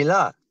se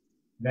mila.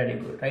 very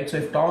good, right? So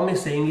if Tom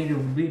is saying it, it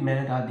would be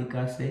main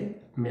Radhika se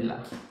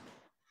mila.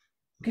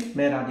 Okay,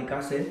 main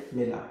Radhika se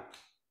mila.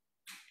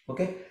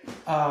 Okay,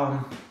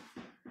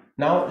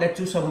 now let's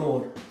do some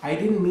more. I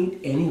didn't meet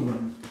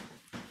anyone,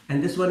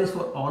 and this one is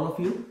for all of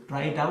you.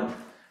 Try it out.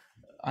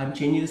 I'm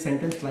changing the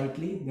sentence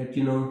slightly. That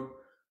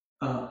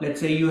let's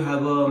say you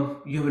have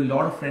a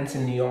lot of friends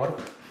in New York.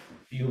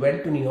 You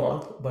went to New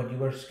York, but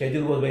your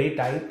schedule was very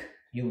tight.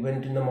 You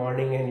went in the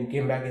morning and you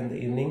came back in the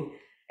evening,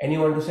 and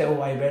you want to say,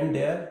 oh, I went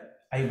there.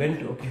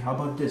 Okay, how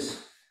about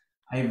this?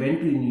 I went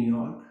to New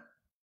York.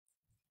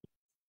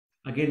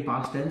 Again,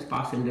 past tense,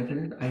 past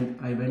indefinite.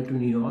 I went to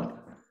New York,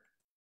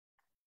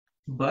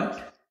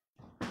 but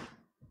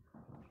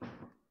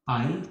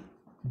I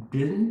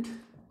didn't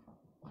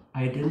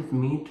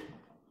meet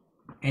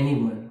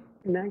anyone.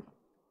 Nice.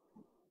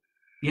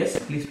 Yes,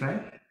 please try.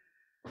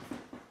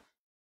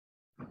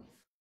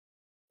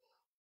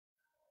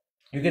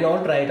 You can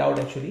all try it out.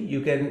 Actually,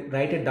 you can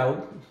write it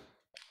down.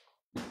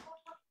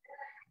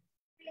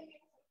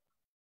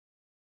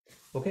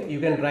 Okay, you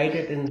can write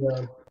it in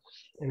the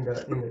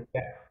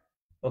chat.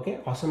 Okay,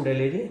 awesome,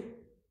 Delacy.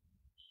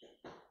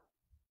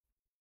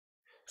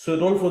 So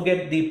don't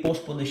forget the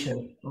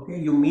postposition. Okay,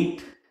 you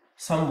meet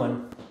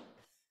someone,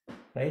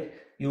 right?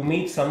 You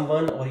meet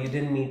someone, or you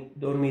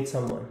don't meet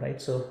someone,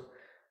 right? So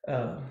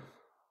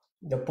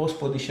the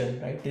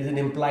postposition, right? There's an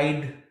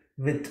implied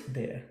with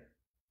there.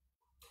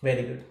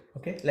 Very good.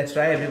 Okay, let's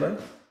try, everyone.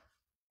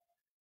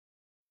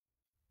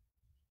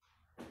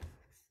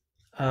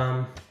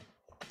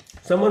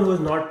 Someone who has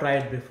not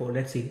tried before.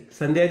 Let's see.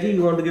 Sandhya ji,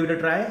 you want to give it a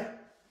try?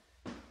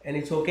 And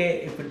it's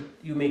okay if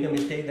you make a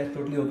mistake. That's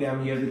totally okay.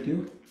 I'm here with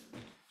you.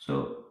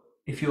 So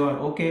if you are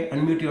okay,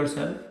 unmute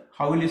yourself.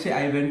 How will you say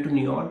I went to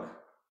New York?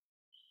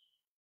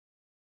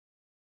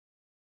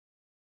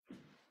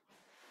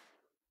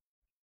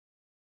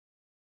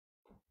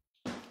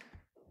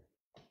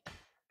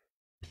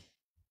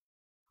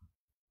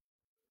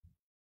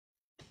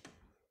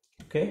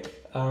 Okay.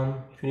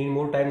 If you need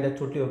more time, that's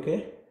totally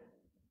okay.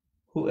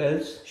 Who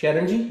else?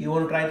 Sharon ji, you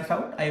want to try this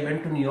out? I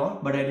went to New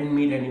York, but I didn't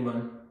meet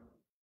anyone.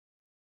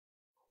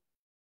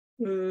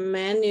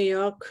 मैं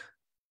New York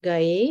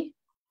गई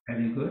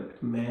Very good.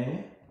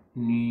 मैं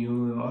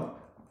New York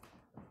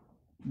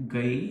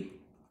गई,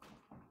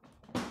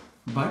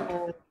 but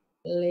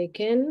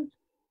लेकिन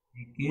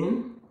लेकिन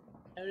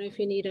I don't know if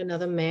you need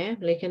another मैं,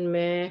 लेकिन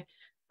मैं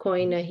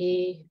कोई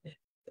नहीं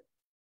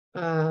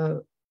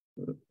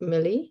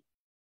मिली.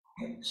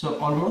 so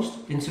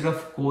almost instead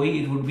of koi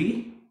it would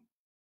be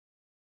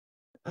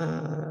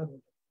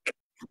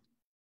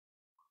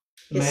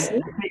किसी.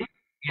 मैं.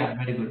 Yeah,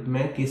 very good.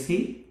 मैं किसी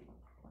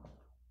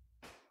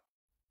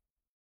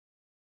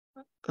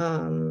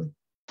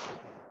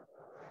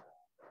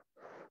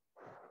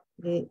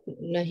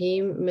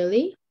नहीं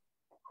मिली.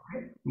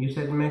 You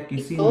said मैं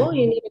किसी Oh, नहीं.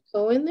 you need a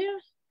co in there?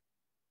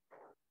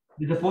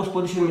 Is the post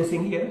position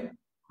missing here?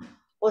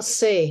 Or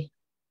say.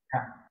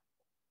 Yeah.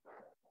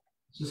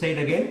 So say it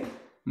again.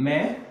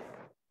 मैं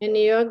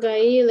New York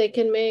गई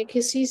लेकिन मैं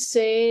किसी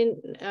से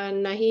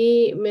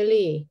नहीं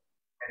मिली.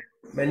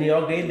 मैं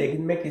न्यूयॉर्क गई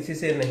लेकिन मैं किसी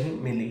से नहीं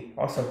मिली.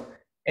 Awesome.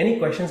 Any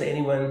questions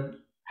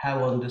anyone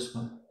have on this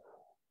one?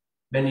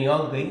 मैं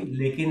न्यूयॉर्क गई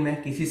लेकिन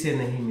मैं किसी से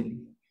नहीं मिली.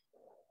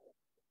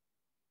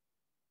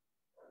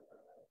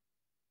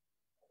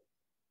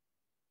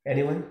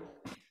 Anyone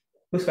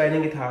who's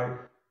finding it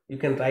hard? You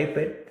can type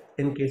it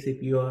in case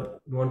if you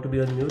want to be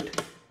on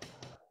mute.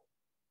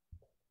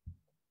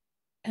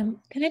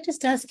 Can I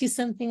just ask you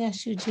something,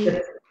 Ashuji?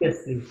 Yes,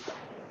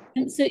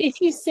 please. So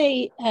if you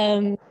say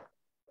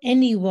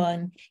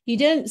anyone, you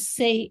don't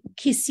say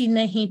kisi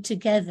nahi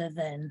together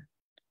then.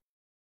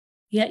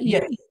 Yeah.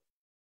 Yes.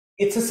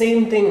 It's the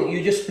same thing.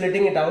 You're just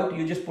splitting it out.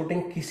 You're just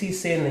putting kisi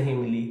se nahi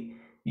mili.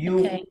 You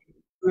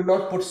do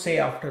not put say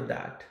after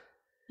that.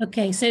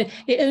 Okay, so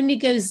it only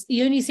goes,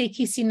 you only say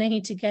kisi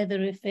nahi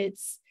together if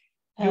it's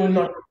You will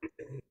not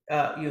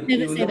you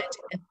never will say not. that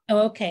together. Oh,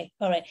 okay,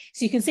 all right.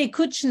 So you can say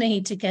kuch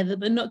nahi together,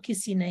 but not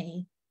kisi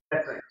nahi.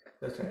 That's right.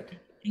 That's right.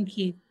 Thank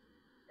you.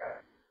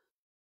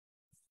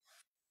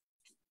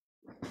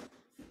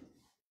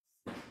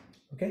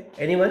 Okay.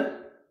 Anyone?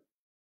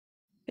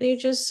 Can you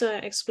just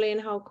explain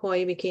how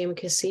koi became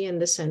kisi in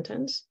this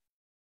sentence?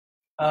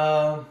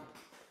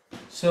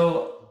 So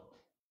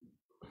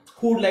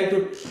who would like to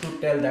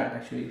tell that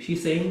actually?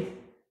 She's saying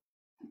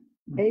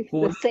It's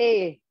the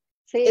say.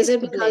 Say Is it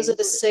to because blame. of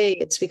the say?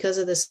 It's because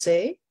of the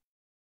say?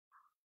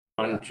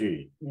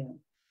 Anji. Yeah.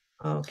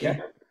 Okay.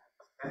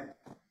 Yeah.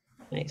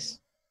 Nice.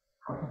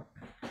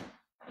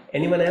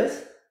 Anyone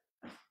else?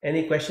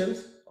 Any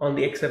questions on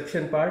the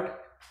exception part?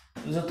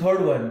 There's a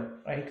third one,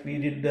 right? We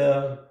did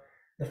the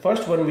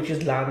first one, which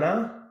is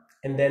lana,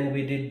 and then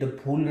we did the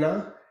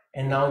bhulna,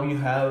 and now you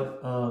have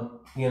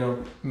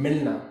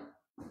milna.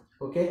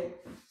 Okay,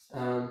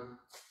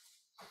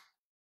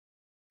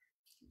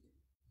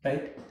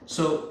 right?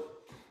 So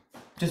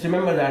just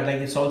remember that,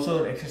 like, it's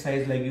also an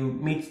exercise, like you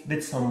meet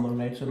with someone,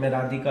 right? So मैं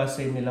राधिका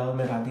से मिला,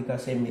 मैं राधिका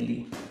से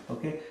मिली.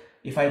 Okay,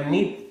 if I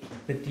meet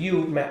with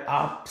you, मैं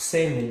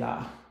आपसे मिला.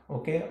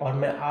 Okay, और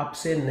मैं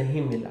आपसे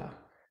नहीं मिला.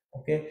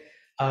 Okay,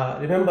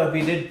 remember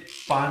we did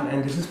pan,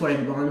 and this is for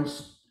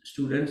advanced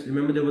students.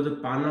 Remember there was a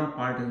pana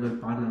part as well.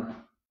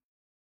 Pana.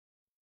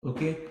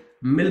 Okay,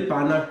 mil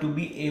pana, to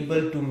be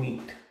able to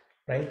meet,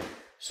 right?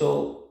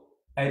 So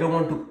I don't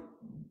want to,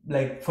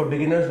 like, for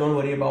beginners, don't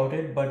worry about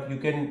it, but you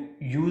can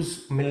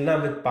use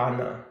milna with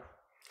pana.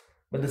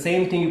 But the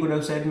same thing you could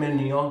have said, मैं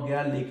New York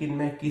गया लेकिन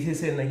मैं किसी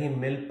से नहीं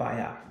मिल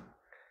पाया.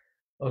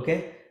 Okay,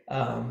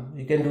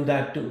 you can do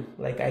that too.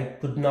 Like, I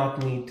could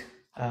not meet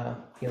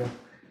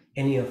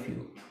any of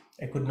you.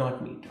 I could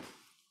not meet.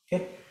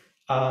 Okay.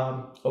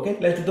 Okay,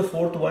 let's do the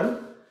fourth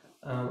one.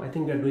 I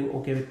think we're doing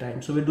okay with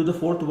time, so we'll do the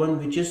fourth one,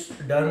 which is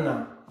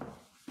darna.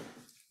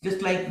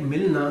 Just like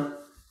milna,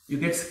 you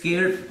get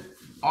scared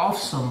of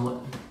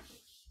someone.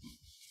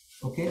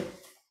 Okay,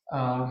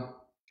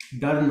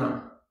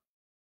 darna.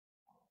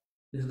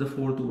 This is the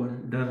fourth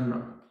one,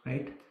 darna,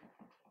 right?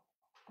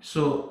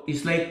 So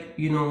it's like,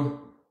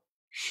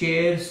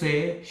 share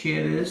say,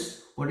 share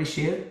is, what is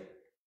share?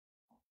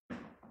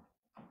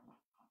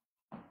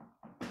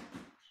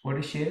 What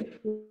is share?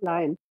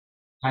 Lion.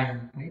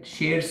 Lion, right?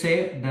 Share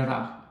से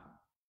डरा.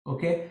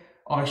 Okay,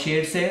 or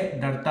share से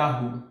डरता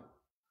हूँ.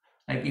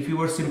 Like, if you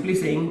were simply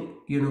saying,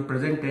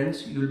 present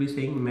tense, you will be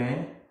saying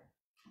मैं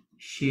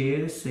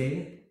शेर से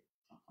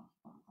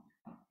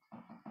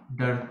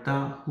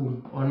डरता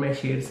हूँ, और मैं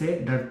शेर से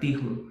डरती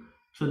हूँ.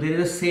 So there is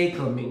a say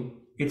coming.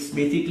 It's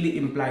basically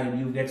implied.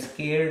 You get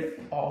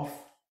scared of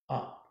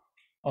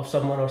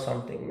someone or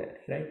something,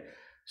 right?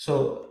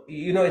 So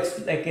it's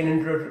like an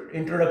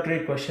introductory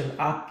question.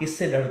 आप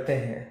किससे डरते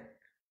हैं?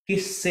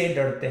 किससे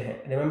डरते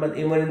हैं? Remember,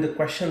 even in the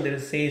question there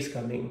is say is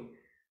coming.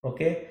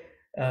 Okay,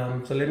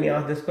 so let me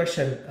ask this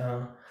question.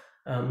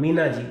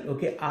 Meena ji,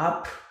 okay,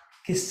 आप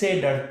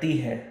किससे डरती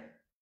हैं?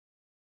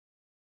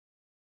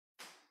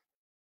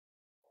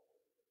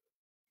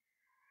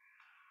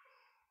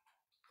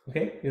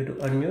 Okay, you have to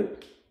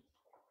unmute.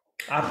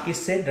 आप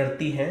किससे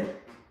डरती हैं?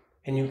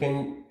 And you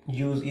can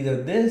use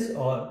either this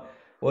or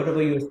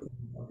whatever you.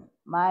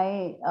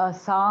 मैं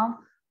सांप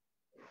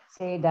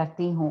से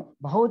डरती हूँ,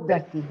 बहुत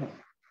डरती हूँ.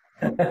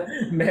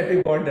 मैं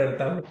भी बहुत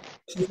डरता हूँ.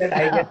 She said,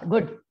 I get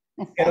Good.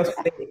 scared of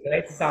snake,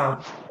 right?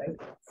 सांप, right?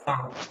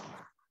 सांप.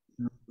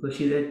 So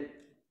she said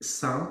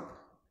सांप.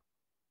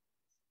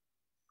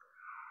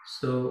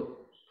 So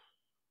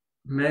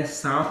मैं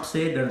सांप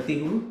से डरती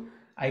हूँ.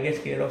 I get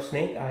scared of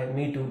snake.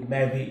 Me too.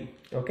 मैं भी.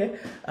 Okay.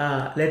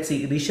 Let's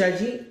see. ऋषा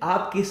जी,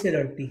 आप किससे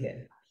डरती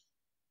है?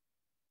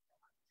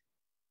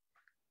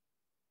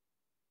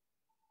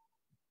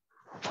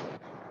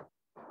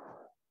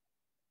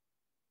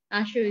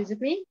 Ashu, is it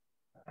me?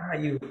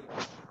 You.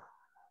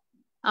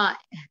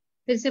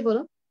 फिर से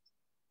बोलो.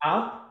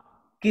 आप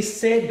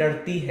किससे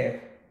डरती है?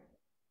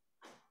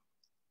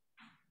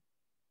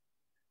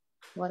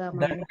 What am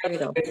I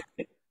afraid of?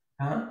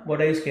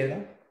 What are you scared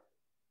of?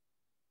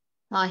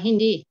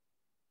 Hindi.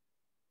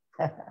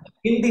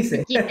 Hindi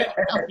se. Yes.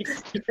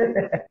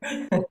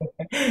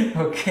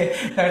 Okay,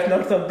 that's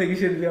not something you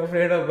should be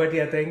afraid of, but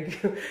yeah,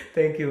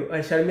 thank you.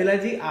 Sharmila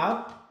जी,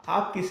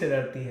 आप किससे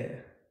डरती है?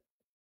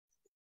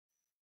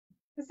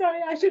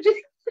 Sorry, Ashu ji.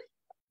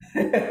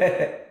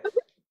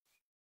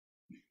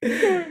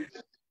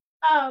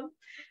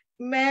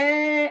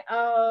 मैं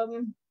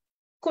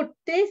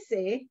कुत्ते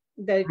से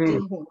डरती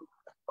हूँ.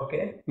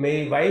 ओके,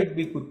 मेरी वाइफ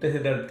भी कुत्ते से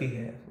डरती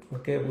है.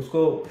 ओके,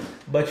 उसको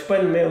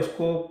बचपन में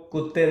उसको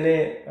कुत्ते ने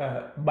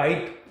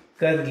बाइट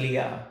कर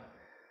लिया,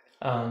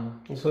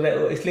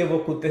 इसलिए वो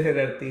कुत्ते से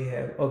डरती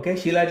है. Okay,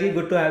 Sheila ji,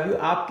 good to have you.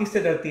 आप किससे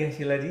डरती हैं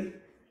शीला जी?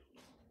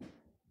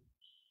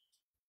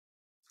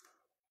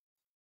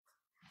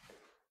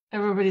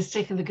 Everybody's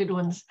taking the good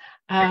ones.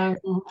 We'll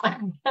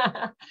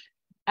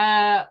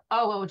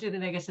do the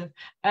negative.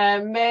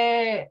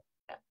 मैं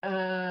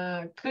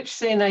कुछ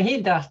से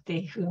नहीं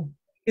डरती हूँ.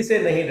 किसी से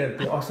नहीं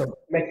डरती. Awesome.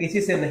 मैं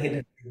किसी से नहीं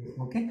डरती हूँ.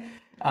 Okay.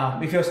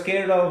 If you're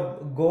scared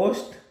of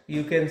ghost,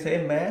 you can say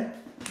मैं.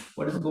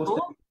 What is ghost?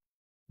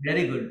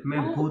 Very good.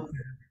 मैं भूत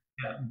से.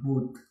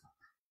 भूत.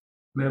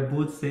 मैं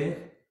भूत से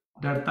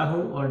डरता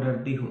हूँ और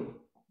डरती हूँ.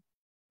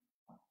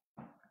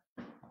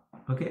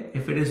 Okay.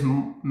 If it is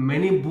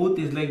many भूत,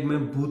 is like मैं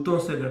भूतों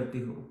से डरती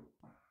हूँ.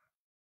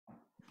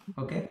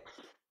 Okay.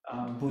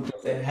 भूतों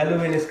से.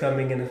 Halloween is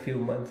coming in a few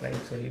months, right?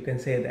 So you can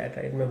say that,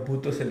 right? मैं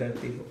भूतों से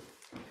डरती हूँ.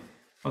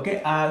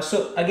 Okay,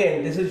 so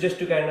again, this is just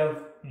to kind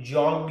of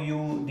jog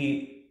you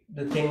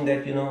the thing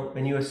that,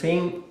 when you are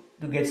saying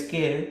to get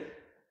scared,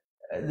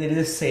 there is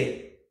a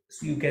say.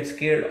 So you get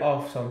scared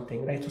of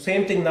something, right? So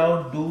same thing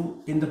now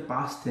do in the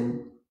past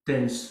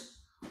tense.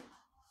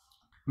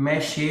 मैं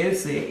शेर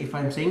से, if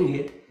I'm saying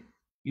it,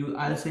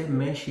 I'll say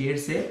मैं शेर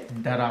से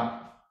डरा.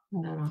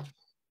 No.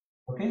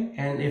 Okay,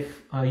 and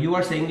if you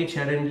are saying it,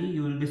 Sharon ji,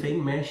 you will be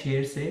saying मैं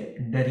शेर से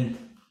डरी.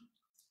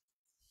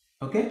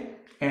 Okay.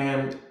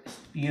 And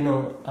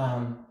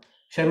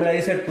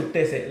Sharmila said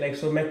कुत्ते से, like,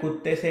 so मैं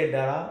कुत्ते से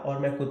डरा और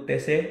मैं कुत्ते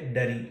से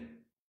डरी.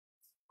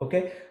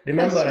 Okay,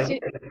 remember again.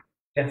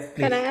 Yes,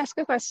 please. Can I ask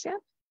a question?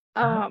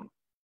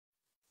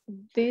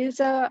 These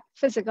are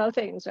physical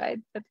things, right?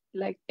 But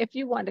like, if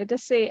you wanted to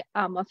say,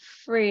 I'm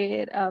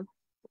afraid of,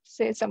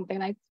 say something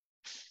like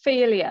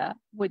failure,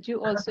 would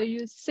you also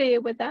use say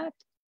with that?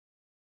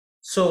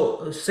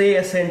 So say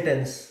a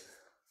sentence.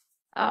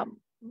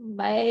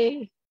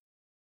 My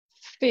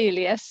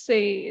failure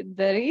से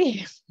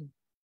डरी.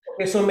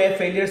 Okay, so मैं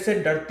failure से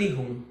डरती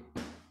हूँ.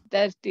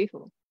 डरती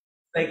हूँ.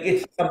 Like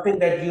it's something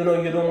that you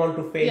don't want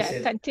to face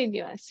it.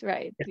 Continuous,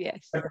 right?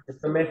 Yes.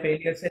 So मैं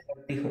failure से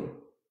डरती हूँ.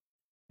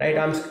 Right,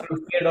 I'm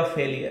scared of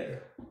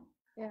failure.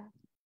 Yeah.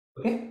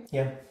 Okay,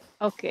 yeah.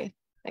 Okay,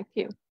 thank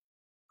you.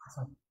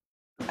 Awesome.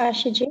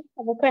 Ashiji, I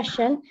have a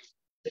question.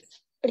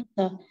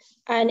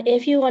 And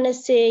if you want to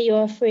say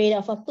you're afraid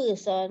of a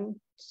person,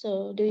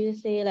 so do you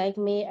say like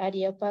me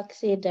adiapak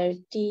se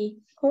dirty?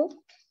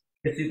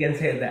 Yes, you can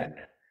say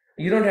that.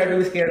 You don't have to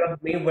be scared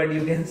of me, but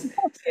you can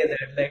say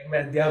that, like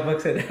मैं अध्यापक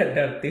से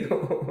डरती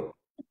हूँ.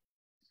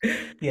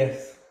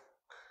 Yes.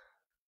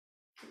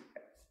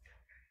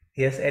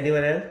 Yes,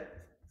 anyone else?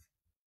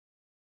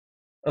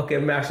 Okay,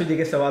 मैं आशु जी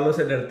के सवालों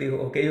से डरती हूँ.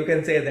 Okay, you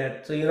can say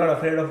that. So you're not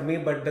afraid of me,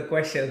 but the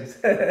questions.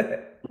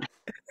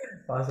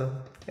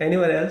 Awesome.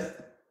 Anyone else?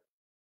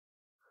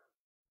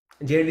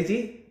 JD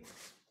जी,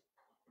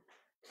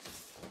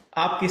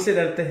 आप किससे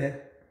डरते हैं?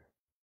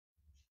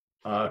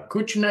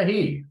 कुछ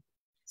नहीं.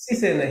 किसी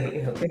से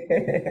नहीं. Okay.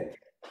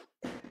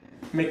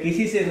 मैं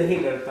किसी से नहीं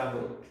डरता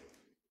हूँ.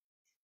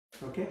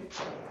 Okay.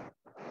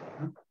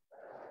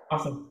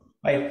 Awesome.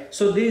 Right.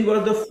 So these were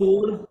the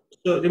 4.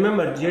 So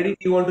remember, JD,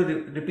 you want to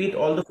repeat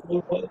all the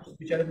 4 verbs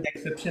which are in the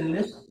exception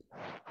list?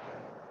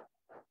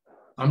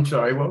 I'm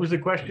sorry, what was the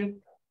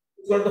question?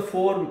 These were the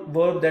 4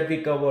 verbs that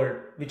we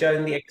covered, which are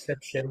in the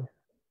exception.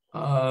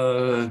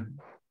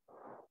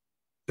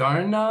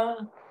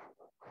 Darna,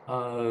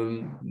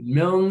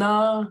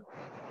 Milna,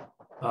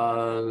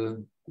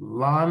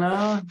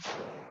 Lana,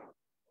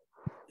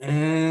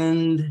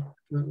 and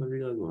what was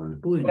the other one?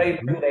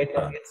 Right now,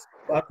 yes.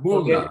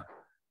 Bulna.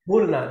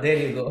 Bhulna, there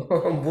you go.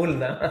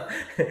 Bhulna.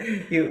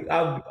 You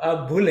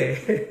bhule.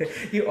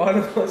 You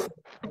almost.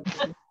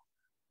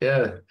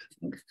 Yeah.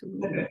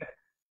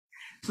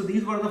 So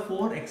these were the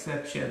 4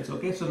 exceptions.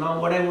 Okay. So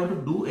now what I want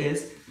to do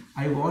is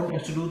I want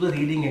us to do the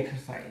reading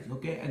exercise.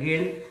 Okay.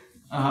 Again,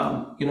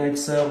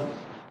 it's a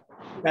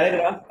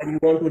paragraph and you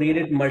want to read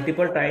it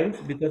multiple times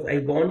because I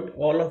want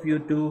all of you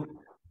to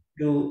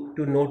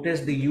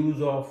notice the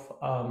use of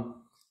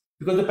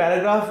because the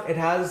paragraph it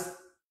has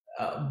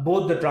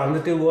both the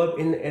transitive verb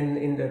in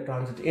the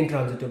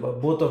intransitive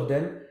verb, both of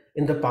them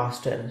in the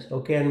past tense.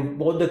 Okay, and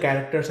both the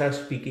characters are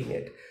speaking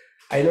it.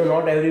 I know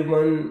not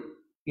everyone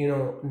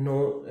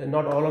know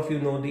not all of you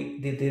know the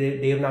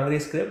Devanagari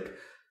script,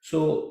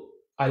 so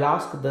I'll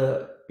ask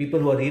the people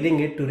who are reading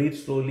it to read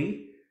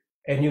slowly,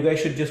 and you guys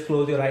should just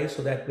close your eyes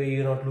so that way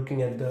you're not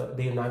looking at the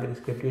Devanagari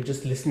script, you're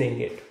just listening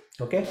it.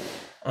 Okay,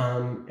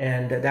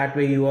 and that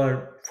way you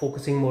are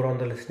focusing more on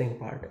the listening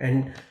part,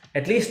 and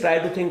at least try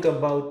to think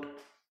about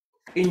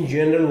in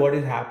general what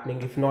is happening,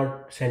 if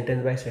not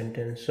sentence by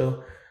sentence.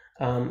 So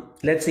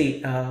let's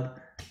see,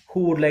 who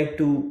would like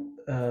to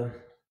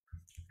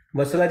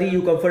Vasaladi,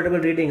 you comfortable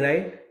reading,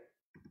 right?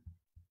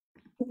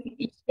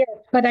 Yes,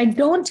 but I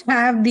don't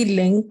have the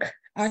link.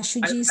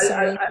 Ashuji, I'll,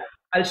 sorry.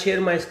 I'll share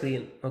my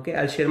screen. Okay,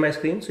 I'll share my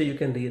screen so you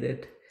can read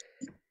it.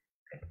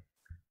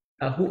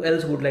 Who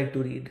else would like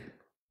to read?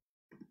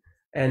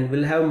 And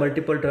we'll have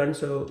multiple turns,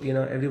 so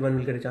everyone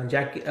will get a chance.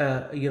 Jack,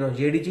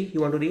 JDG,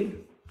 you want to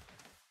read?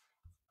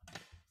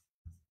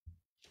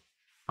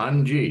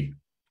 Anji.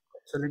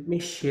 So let me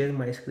share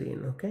my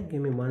screen. Okay,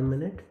 give me 1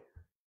 minute.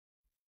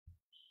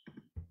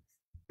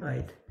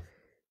 Right.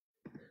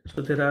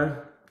 So there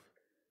are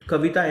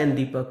Kavita and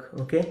Deepak.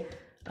 Okay.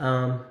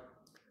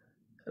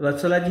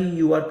 Vatsalaji,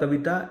 you are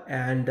Kavita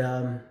and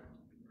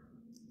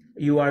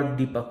you are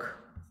Deepak.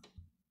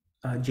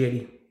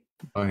 JD.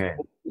 Okay.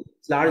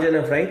 It's large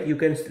enough, right? You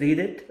can read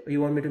it.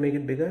 You want me to make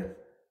it bigger?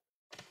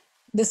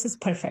 This is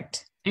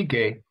perfect.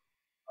 Okay.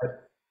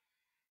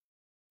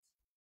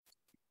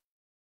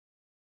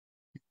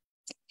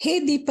 Hey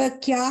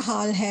Deepak, क्या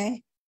हाल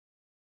है?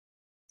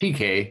 ठीक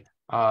है.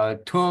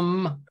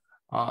 तुम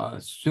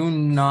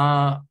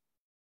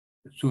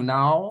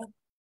सुनाओ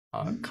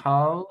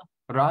कल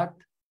रात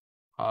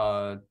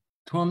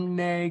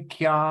तुमने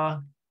क्या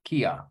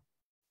किया?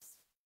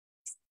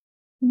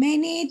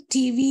 मैंने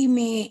टीवी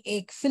में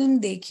एक फिल्म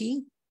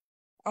देखी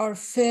और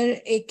फिर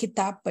एक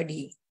किताब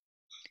पढ़ी.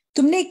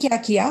 तुमने क्या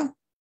किया?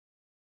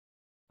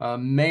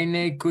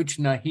 मैंने कुछ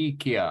नहीं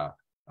किया.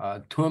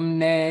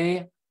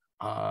 तुमने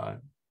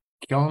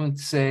कौन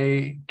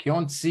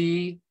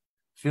सी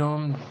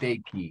फिल्म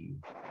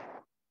देखी?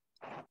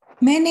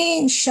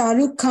 मैंने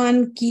शाहरुख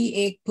खान की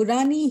एक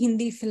पुरानी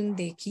हिंदी फिल्म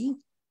देखी.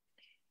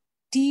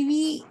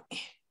 TV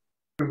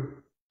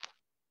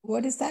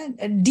What is that?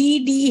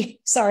 DDLJ.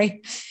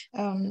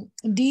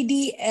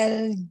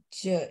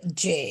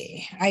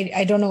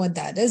 I don't know what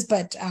that is,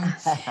 but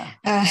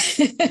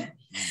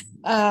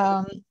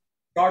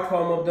Short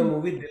form of the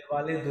movie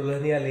Dilwale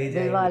Dulhaniya Le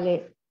Jayenge.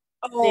 Dilwale.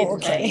 Oh,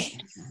 okay.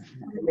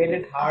 They made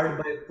it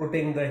hard by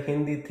putting the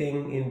Hindi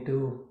thing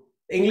into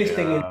English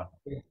thing into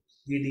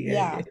DDLJ.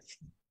 Yeah.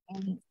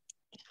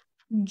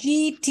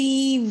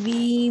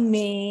 ZTV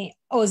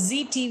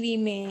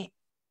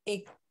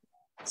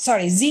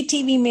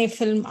में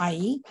film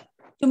आई.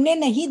 तुमने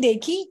नहीं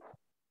देखी?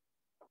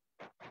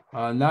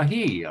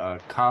 नहीं.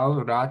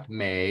 कल रात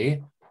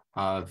में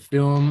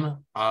film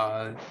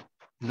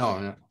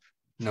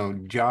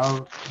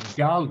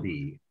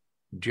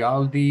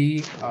जल्दी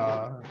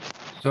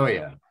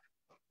सोया.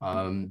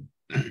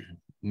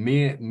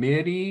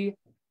 मेरी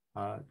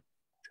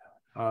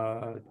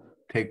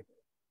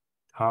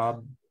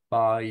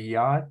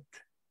तबीयत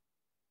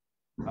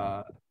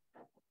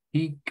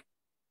ठीक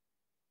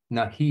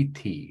नहीं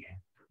थी.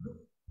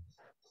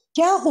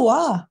 क्या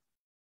हुआ?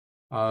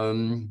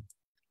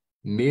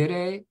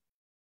 मेरे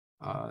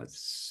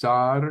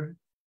सर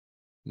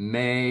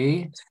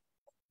में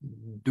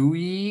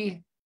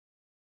दुई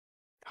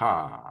था.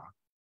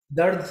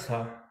 Dard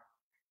tha.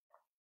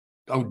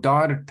 Oh,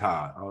 dard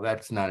tha. Oh,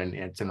 that's not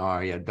it's an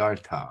R. Yeah,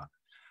 dard tha.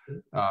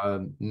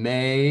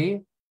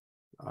 May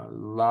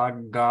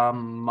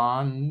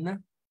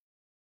lagaman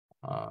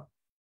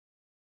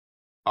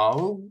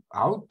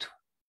out.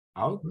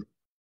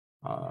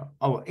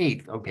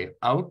 Eighth. Okay,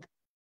 out.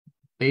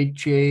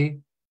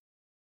 Beche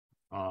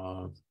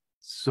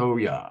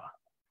soya.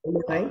 One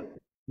more time.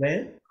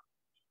 Where?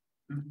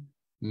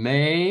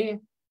 May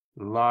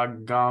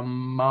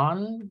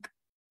lagaman.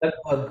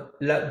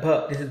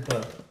 Lagbhag. This is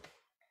bhag.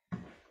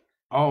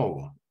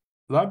 Oh,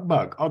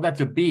 lugbug. Oh,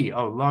 that's a B.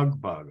 Oh,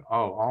 lugbug.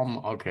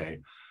 Oh,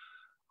 okay.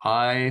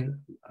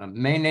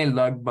 मैंने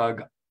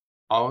lugbug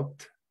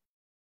out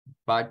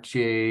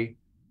bache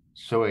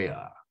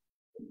soya.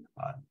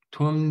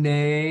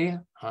 तुमने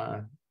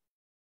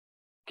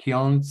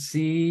कौन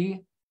सी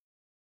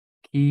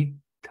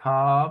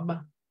किताब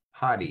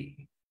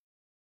पढ़ी?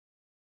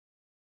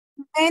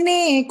 मैंने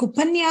एक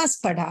उपन्यास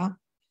पढ़ा.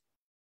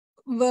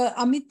 वह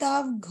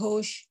अमिताभ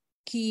घोष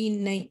की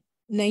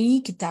नई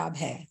किताब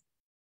है.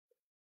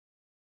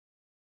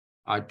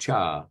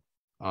 Acha.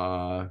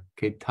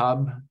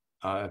 Kitab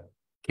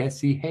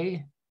कैसी है?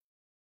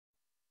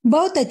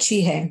 बहुत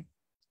अच्छी है।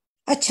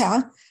 अच्छा,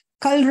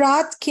 कल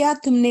रात क्या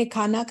तुमने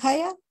खाना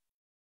खाया?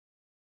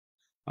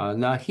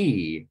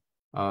 Nahi.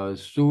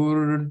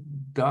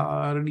 Surdari.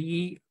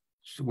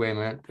 Wait a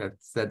minute.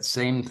 That's that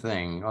same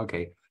thing.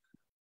 Okay.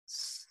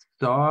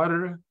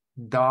 Sardar.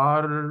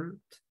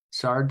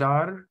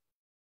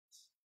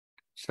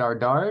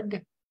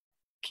 Sardard.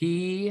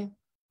 Ki.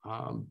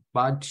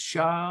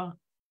 Badsha.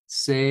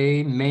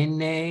 Se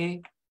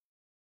mene.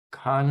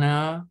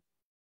 Kana.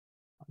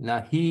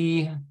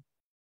 Nahi.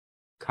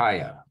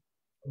 Kaya.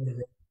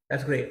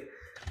 That's great.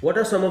 What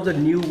are some of the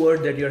new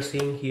words that you're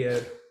seeing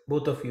here,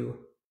 both of you?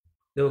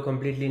 They were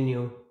completely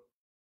new.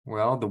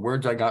 Well, the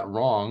words I got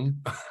wrong.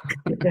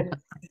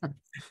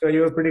 So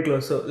you were pretty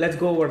close. So let's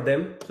go over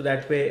them. So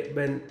that way,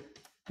 when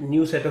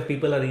new set of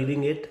people are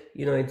reading it,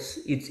 it's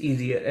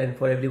easier, and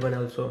for everyone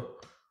also.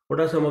 What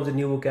are some of the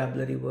new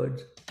vocabulary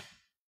words?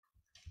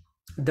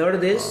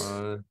 Dard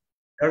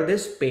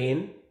is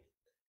pain,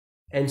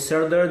 and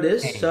sardard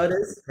is sir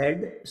is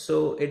head.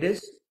 So it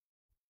is.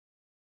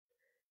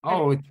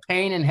 Oh, it's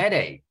pain and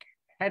headache.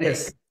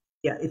 Yes.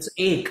 Yeah, it's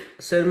ache.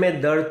 Sir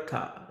mein dard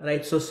tha,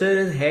 right? So sir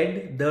is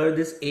head, dard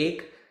is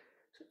ache,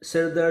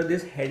 sir dard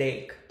is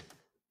headache.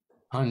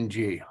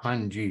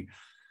 Hanji.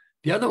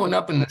 The other one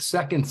up in the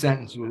second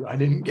sentence was I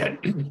didn't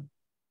get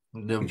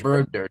the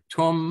verb there.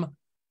 Tum,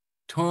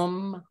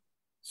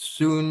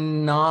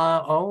 suno.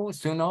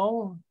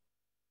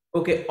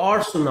 Okay, or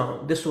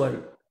sunao. This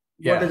one.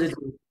 Yeah. What does it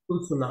mean? Tum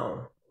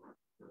sunao.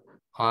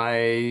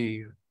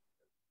 I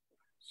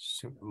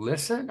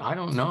listen. I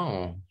don't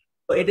know.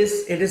 It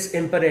is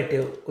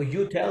imperative.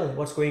 You tell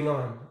what's going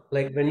on.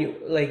 Like when you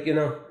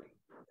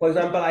for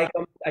example,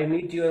 I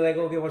meet you and like,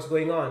 okay, what's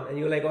going on? And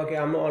you're like, okay,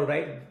 I'm all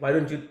right. Why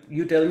don't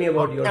you tell me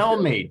about yourself?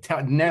 Tell me.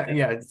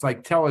 Yeah, it's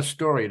like tell a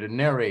story, to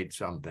narrate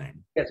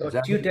something. Yes, or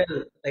you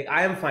tell, like,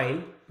 I am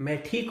fine.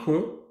 मैं ठीक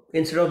हूँ.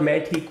 Instead of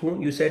मैं ठीक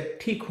हूँ, you said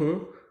ठीक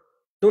हूँ.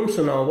 तुम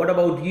सुनाओ. What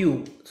about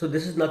you? So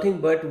this is nothing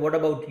but what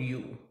about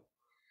you?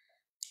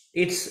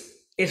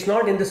 It's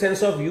not in the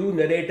sense of you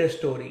narrate a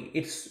story.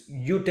 It's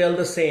you tell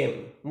the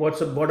same.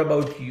 What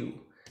about you?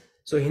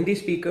 So Hindi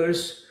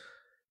speakers,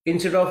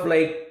 instead of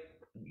like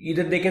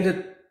either they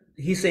can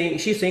say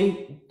she's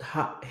saying,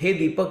 hey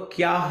Deepak,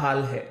 kya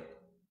haal hai?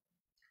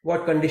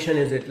 What condition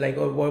is it? Like,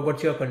 or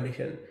what's your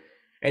condition?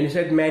 And you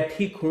said, मैं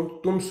ठीक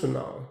हूँ, तुम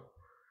सुनाओ.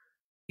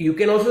 You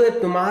can also say,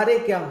 तुम्हारे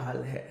क्या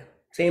हाल है?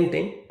 Same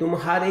thing.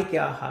 तुम्हारे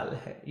क्या हाल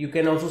है? You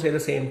can also say the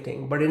same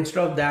thing. But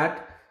instead of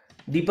that,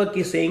 Deepak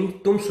is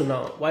saying, tum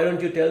sunao. Why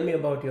don't you tell me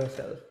about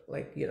yourself?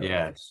 Like,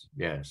 Yes.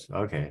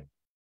 Okay.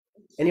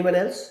 Anyone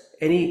else?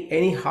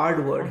 Any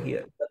hard word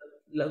here?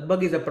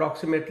 Lagbhag is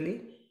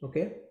approximately,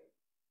 okay?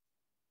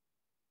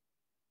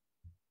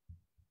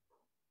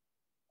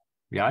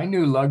 Yeah, I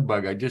knew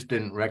lugbug. I just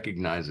didn't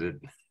recognize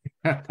it.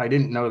 I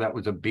didn't know that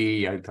was a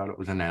B. I thought it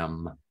was an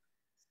M.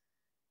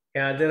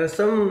 Yeah, there are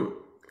some,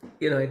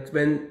 it's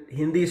when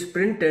Hindi is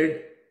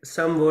printed,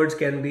 some words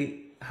can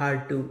be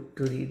hard to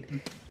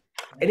read.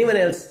 Anyone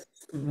else?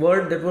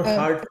 Word that was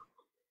hard?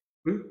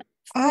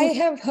 I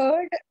have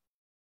heard,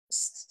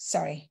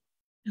 sorry.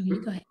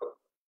 You go ahead.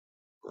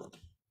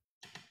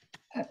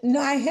 No,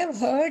 I have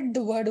heard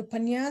the word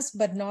upanyas,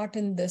 but not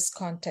in this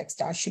context,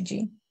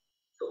 Ashuji.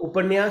 So,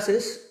 upanyas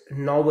is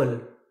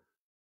novel.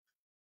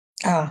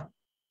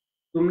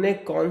 तुमने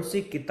कौन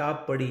सी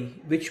किताब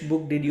पढ़ी? Which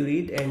book did you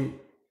read? And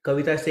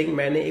Kavita is saying,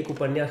 मैंने एक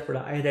उपन्यास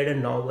पढ़ा. I read a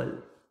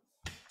novel.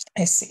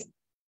 I see.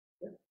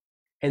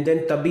 And then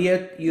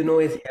tabiyat,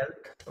 is health.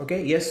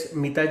 Okay. Yes,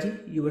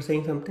 Mitaji, you were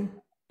saying something?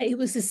 It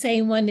was the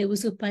same one. It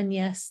was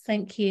upanyas.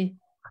 Thank you.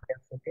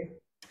 Okay.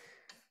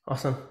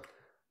 Awesome.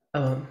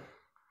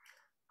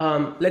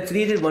 Let's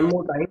read it one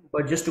more time,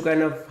 but just to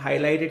kind of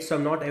highlight it,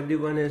 not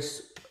everyone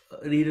is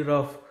a reader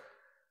of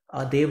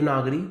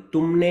Devanagari.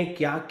 Tumne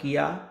kya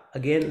kiya?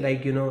 Again,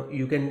 like,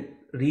 you can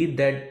read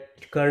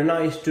that karna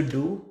is to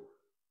do,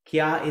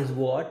 kya is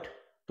what,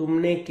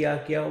 tumne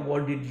kya kiya,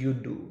 what did you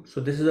do?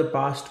 So this is a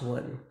past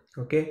one.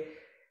 Okay.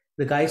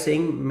 The guy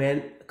saying,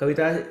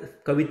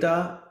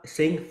 Kavita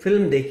saying,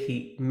 film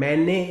dekhi,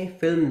 maine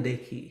film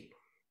dekhi.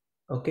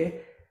 Okay.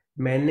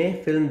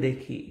 मैंने film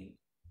देखी,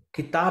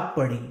 किताब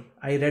पढ़ी,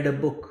 I read a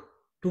book.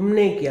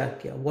 तुमने क्या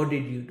किया? What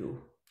did you do?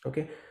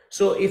 Okay.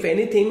 So if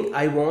anything,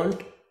 I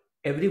want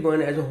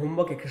everyone as a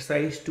homework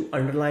exercise to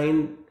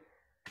underline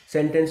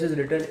sentences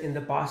written in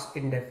the past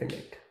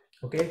indefinite.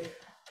 Okay.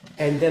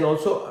 And then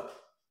also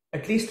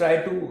at least try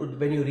to,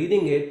 when you're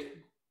reading it,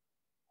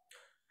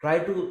 try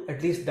to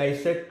at least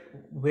dissect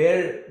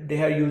where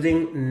they are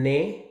using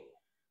ne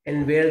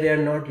and where they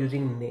are not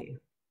using ne.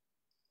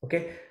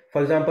 Okay.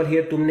 For example,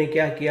 here तुमने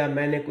क्या किया?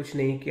 मैंने कुछ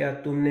नहीं किया.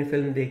 तुमने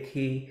film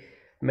देखी.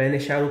 मैंने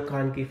शाहरुख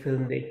खान की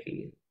फिल्म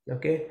देखी.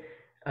 Okay.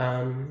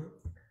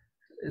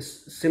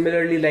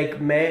 Similarly, like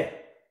मैं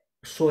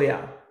सोया.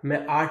 मैं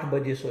 8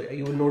 बजे सोया.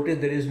 You will notice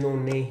there is no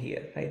ne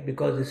here, right?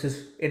 Because this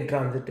is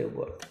intransitive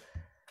word.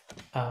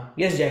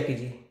 Yes, Jackie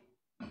ji.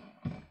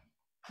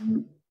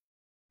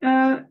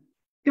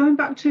 going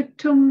back to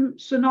tum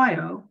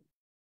sunayo,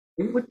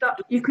 would that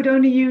you could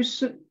only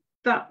use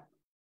that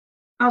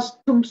as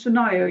tum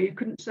sunayo? You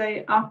couldn't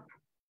say ap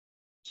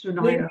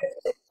No,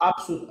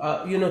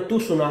 sunayo. tu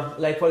suna.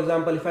 Like for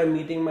example, if I'm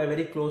meeting my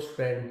very close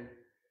friend,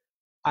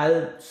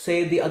 I'll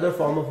say the other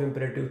form of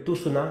imperative, tu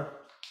suna.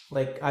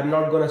 Like I'm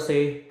not gonna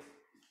say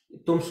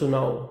tum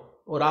sunao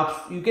or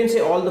aap. You can say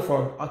all the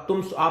forms.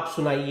 Tum aap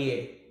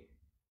sunaiye.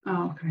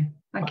 Oh, okay.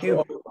 Thank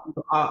you.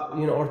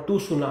 Or tu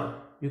suna.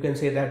 You can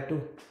say that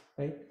too,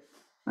 right?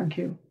 Thank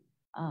you.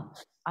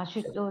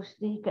 Ashutosh,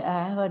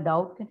 I have a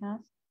doubt, can I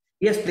ask?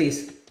 Yes,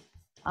 please.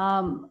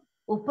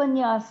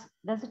 Upanyas,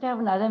 does it have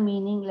another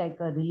meaning like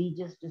a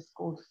religious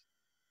discourse?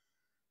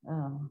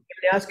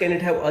 Can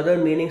it have other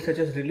meanings such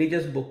as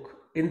religious book?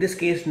 In this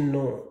case,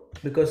 no,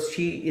 because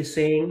she is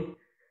saying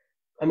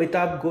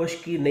Amitabh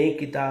Ghosh ki nayi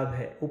kitab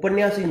hai.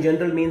 Upanyas in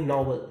general means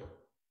novel.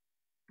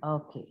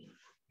 Okay.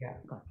 Yeah.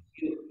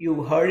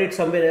 You heard it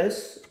somewhere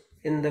else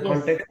in the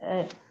context?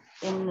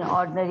 In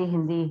ordinary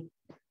Hindi,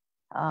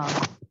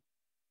 I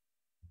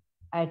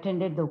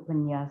attended the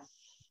Upanyas.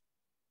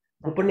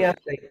 Upanyas,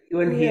 like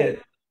even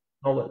here,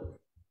 novel.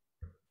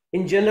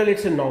 In general,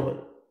 it's a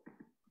novel.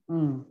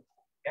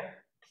 Yeah.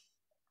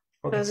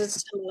 Okay. Because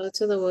it's similar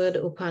to the word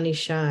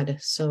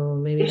Upanishad, so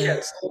maybe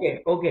that's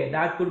Okay.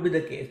 That could be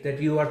the case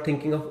that you are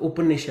thinking of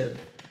Upanishad,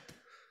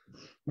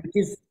 which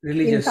is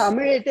religious. In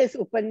Tamil, it is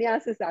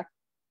Upanyas is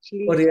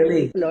actually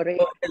really?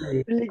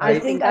 Religious I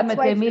think I'm a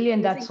why it's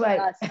Tamilian, that's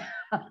why.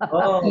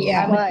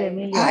 Yeah, I'm a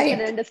Tamilian. I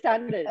can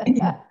understand it.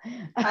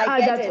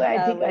 I get that's it. why I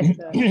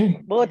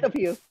think Both of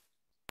you.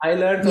 I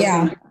learned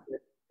something.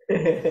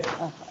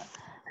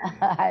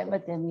 I'm a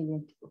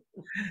Tamilian too.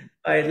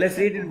 All right, let's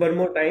read it one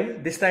more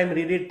time. This time,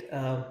 read it,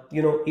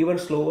 even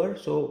slower.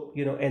 So,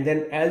 and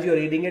then as you're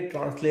reading it,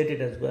 translate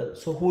it as well.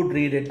 So, who would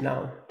read it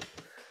now?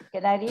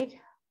 Can I read?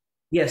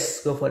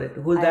 Yes, go for it.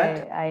 Who's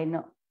that? I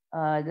know.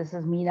 This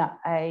is Meena.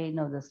 I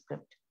know the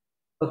script.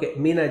 Okay,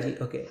 Meena ji.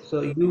 Okay,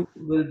 so you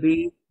will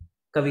be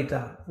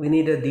Kavita. We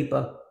need a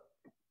Deepa.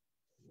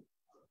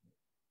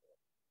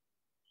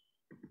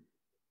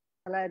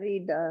 Shall I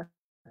read?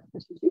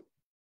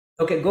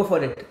 Okay, go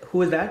for it.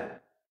 Who is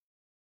that?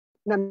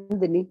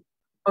 Nandini.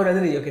 Oh,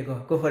 Nandini. Okay,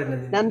 go for it,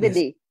 Nandini.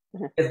 Nandini.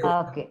 Yes, go.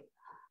 Okay.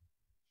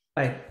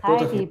 Hi, Hi,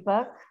 both of you.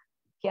 Deepak.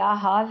 क्या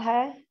हाल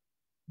है?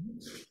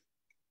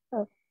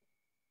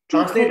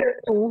 Translate.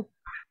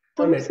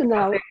 तुम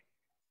सुनाओ.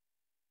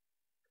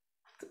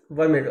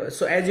 1 minute.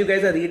 So as you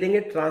guys are reading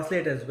it,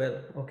 translate as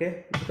well,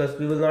 okay? Because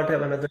we will not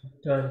have another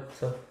turn.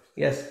 So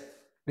yes,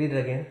 read it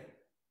again.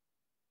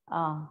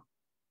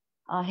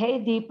 Hey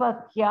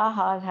Deepak, क्या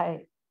हाल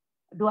है?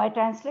 Do I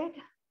translate?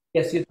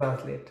 Yes, you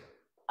translate.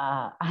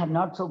 I'm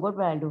not so good,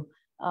 but I'll do.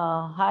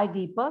 Hi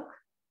Deepak,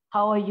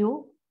 how are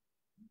you?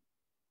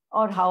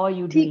 Or how are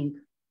you doing?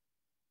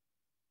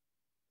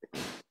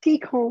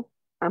 ठीक हूँ.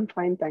 I'm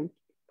fine, thank you.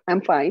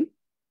 I'm fine.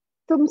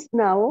 तुम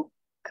सुनाओ,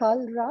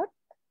 कल रात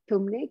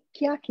तुमने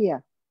क्या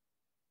किया?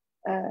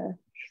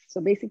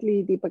 So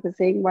basically, Deepak is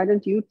saying, why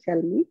don't you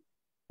tell me,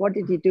 what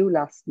did you do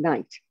last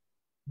night?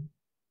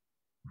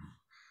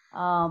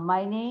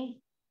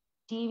 मैंने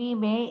टीवी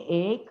में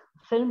एक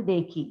फिल्म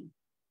देखी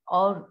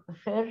और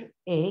फिर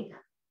एक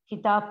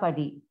किताब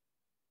पढ़ी.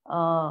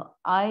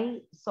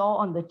 I saw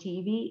on the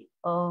TV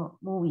a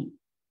movie.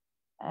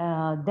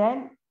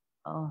 Then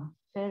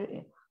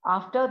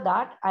after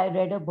that, I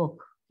read a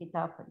book.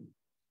 किताब पढ़ी.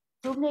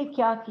 तुमने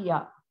क्या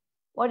किया?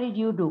 What did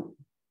you do?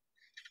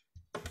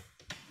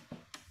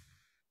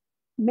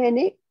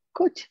 मैंने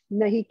कुछ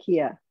नहीं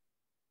किया.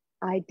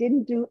 I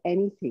didn't do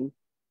anything.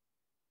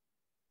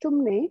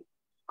 तुमने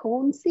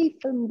कौन सी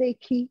फिल्म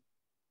देखी?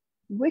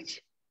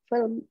 Which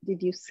film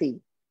did you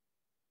see?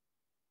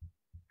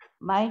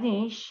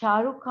 मैंने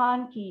शाहरुख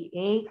खान की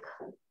एक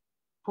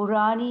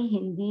पुरानी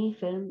हिंदी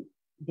फिल्म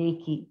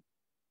देखी.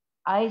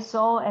 I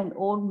saw an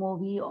old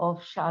movie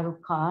of Shah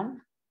Rukh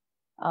Khan.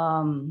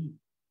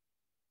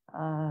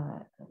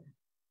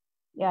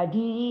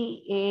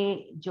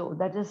 DEA Joe,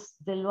 that is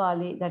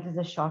Dilwale, that is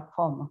the short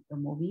form of the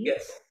movie.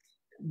 Yes.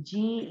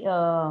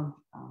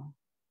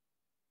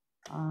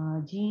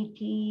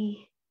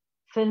 GT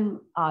film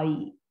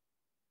आई.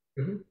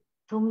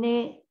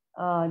 तुमने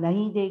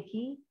नहीं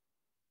देखी.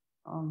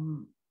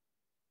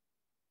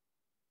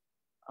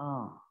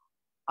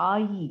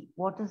 आई,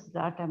 what is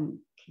that? I'm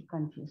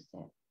confused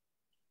there.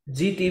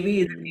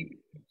 GTV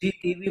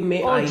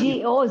में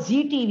आई.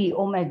 ZTV.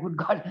 Oh my good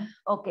God.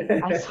 Okay,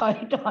 I saw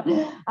it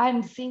on.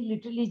 I'm seeing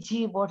literally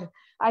G. What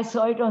I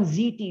saw it on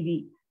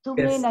ZTV.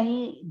 तुमने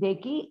नहीं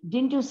देखी?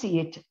 Didn't you see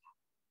it?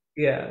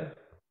 Yeah.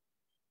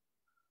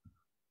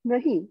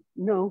 नहीं,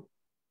 no.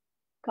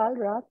 कल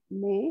रात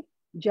मैं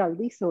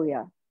जल्दी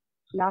सोया.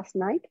 Last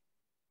night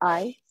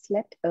I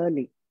slept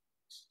early.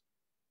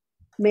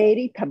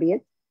 मेरी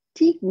तबीयत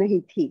ठीक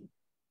नहीं थी.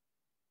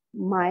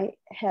 My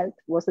health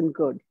wasn't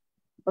good.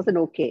 Wasn't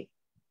okay.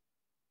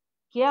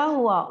 क्या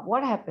हुआ?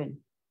 What happened?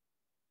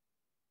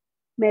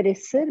 मेरे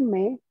सिर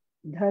में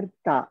दर्द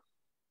था.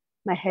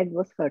 My head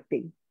was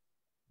hurting.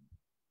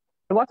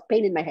 There was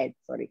pain in my head,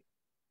 sorry.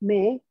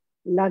 मैं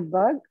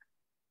लगभग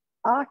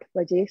 8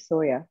 बजे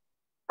सोया.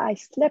 I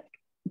slept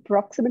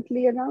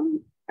approximately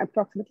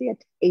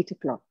at 8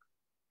 o'clock.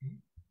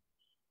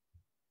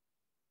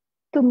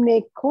 तुमने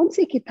कौन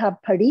सी किताब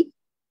पढ़ी?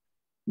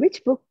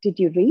 Which book did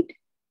you read?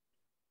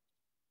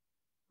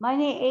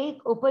 मैंने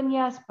एक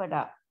उपन्यास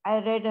पढ़ा. I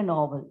read a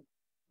novel.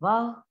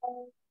 वह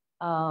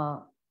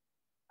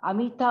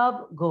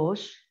अमिताभ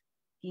घोष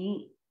की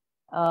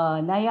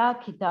नया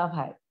किताब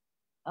है.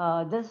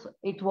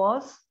 It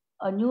was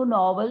a new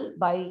novel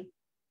by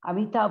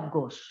Amitabh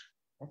Ghosh.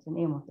 That's the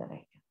name of the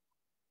writer.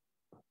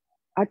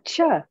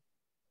 अच्छा.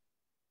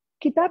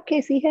 किताब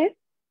कैसी है?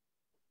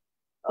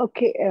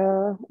 Okay,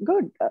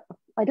 good.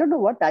 I don't know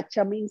what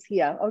acha means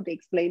here. How to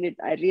explain it?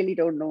 I really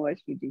don't know,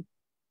 Ashwiji.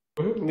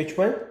 Which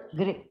one?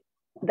 Great.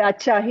 The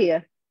acha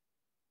here.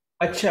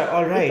 Acha,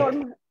 all right.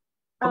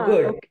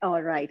 Good. Okay,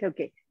 all right.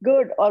 Okay.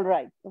 Good. All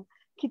right.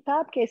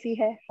 किताब कैसी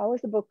है? How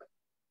was the book?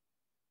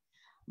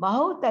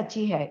 बहुत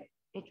अच्छी है.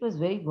 It was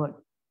very good.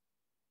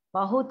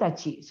 बहुत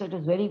अच्छी. So it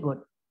was very good.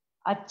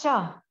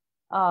 अच्छा.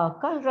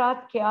 कल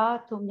रात क्या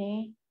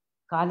तुमने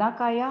खाना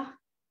खाया?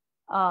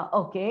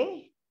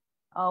 Okay.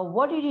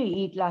 What did you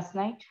eat last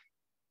night?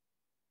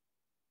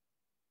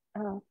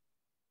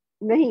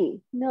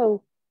 नहीं.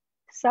 No.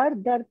 सर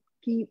दर्द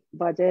की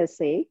वजह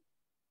से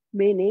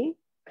मैंने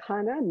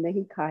खाना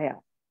नहीं खाया.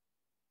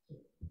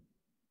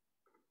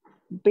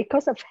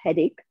 Because of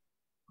headache,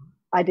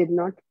 I did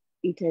not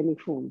eat any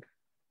food.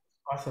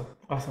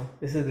 Awesome.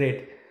 This is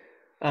great.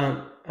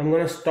 I'm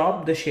going to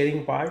stop the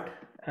sharing part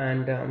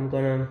and I'm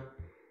going to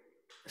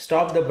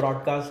stop the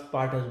broadcast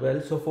part as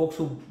well. So folks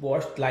who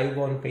watched live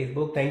on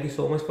Facebook, thank you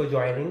so much for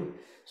joining.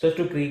 So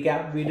to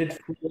recap, we did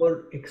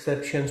 4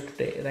 exceptions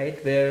today,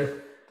 right?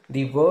 Where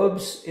the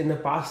verbs in the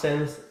past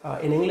tense,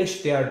 in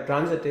English, they are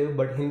transitive,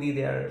 but Hindi,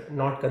 they are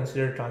not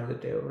considered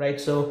transitive, right?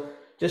 So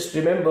just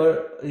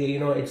remember,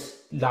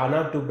 it's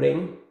lana to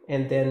bring,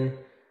 and then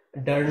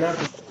darna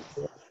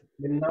to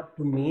milna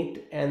to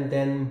meet, and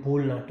then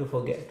bhulna to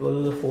forget.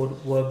 Those are the 4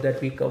 verbs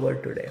that we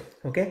covered today.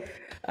 Okay.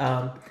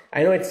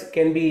 I know it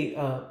can be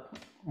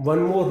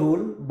one more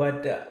rule,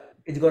 but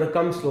it's going to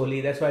come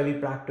slowly. That's why we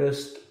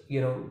practiced,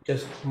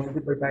 just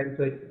multiple times,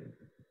 so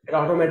it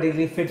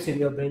automatically fits in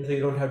your brain, so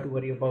you don't have to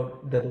worry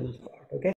about the rules part. Okay.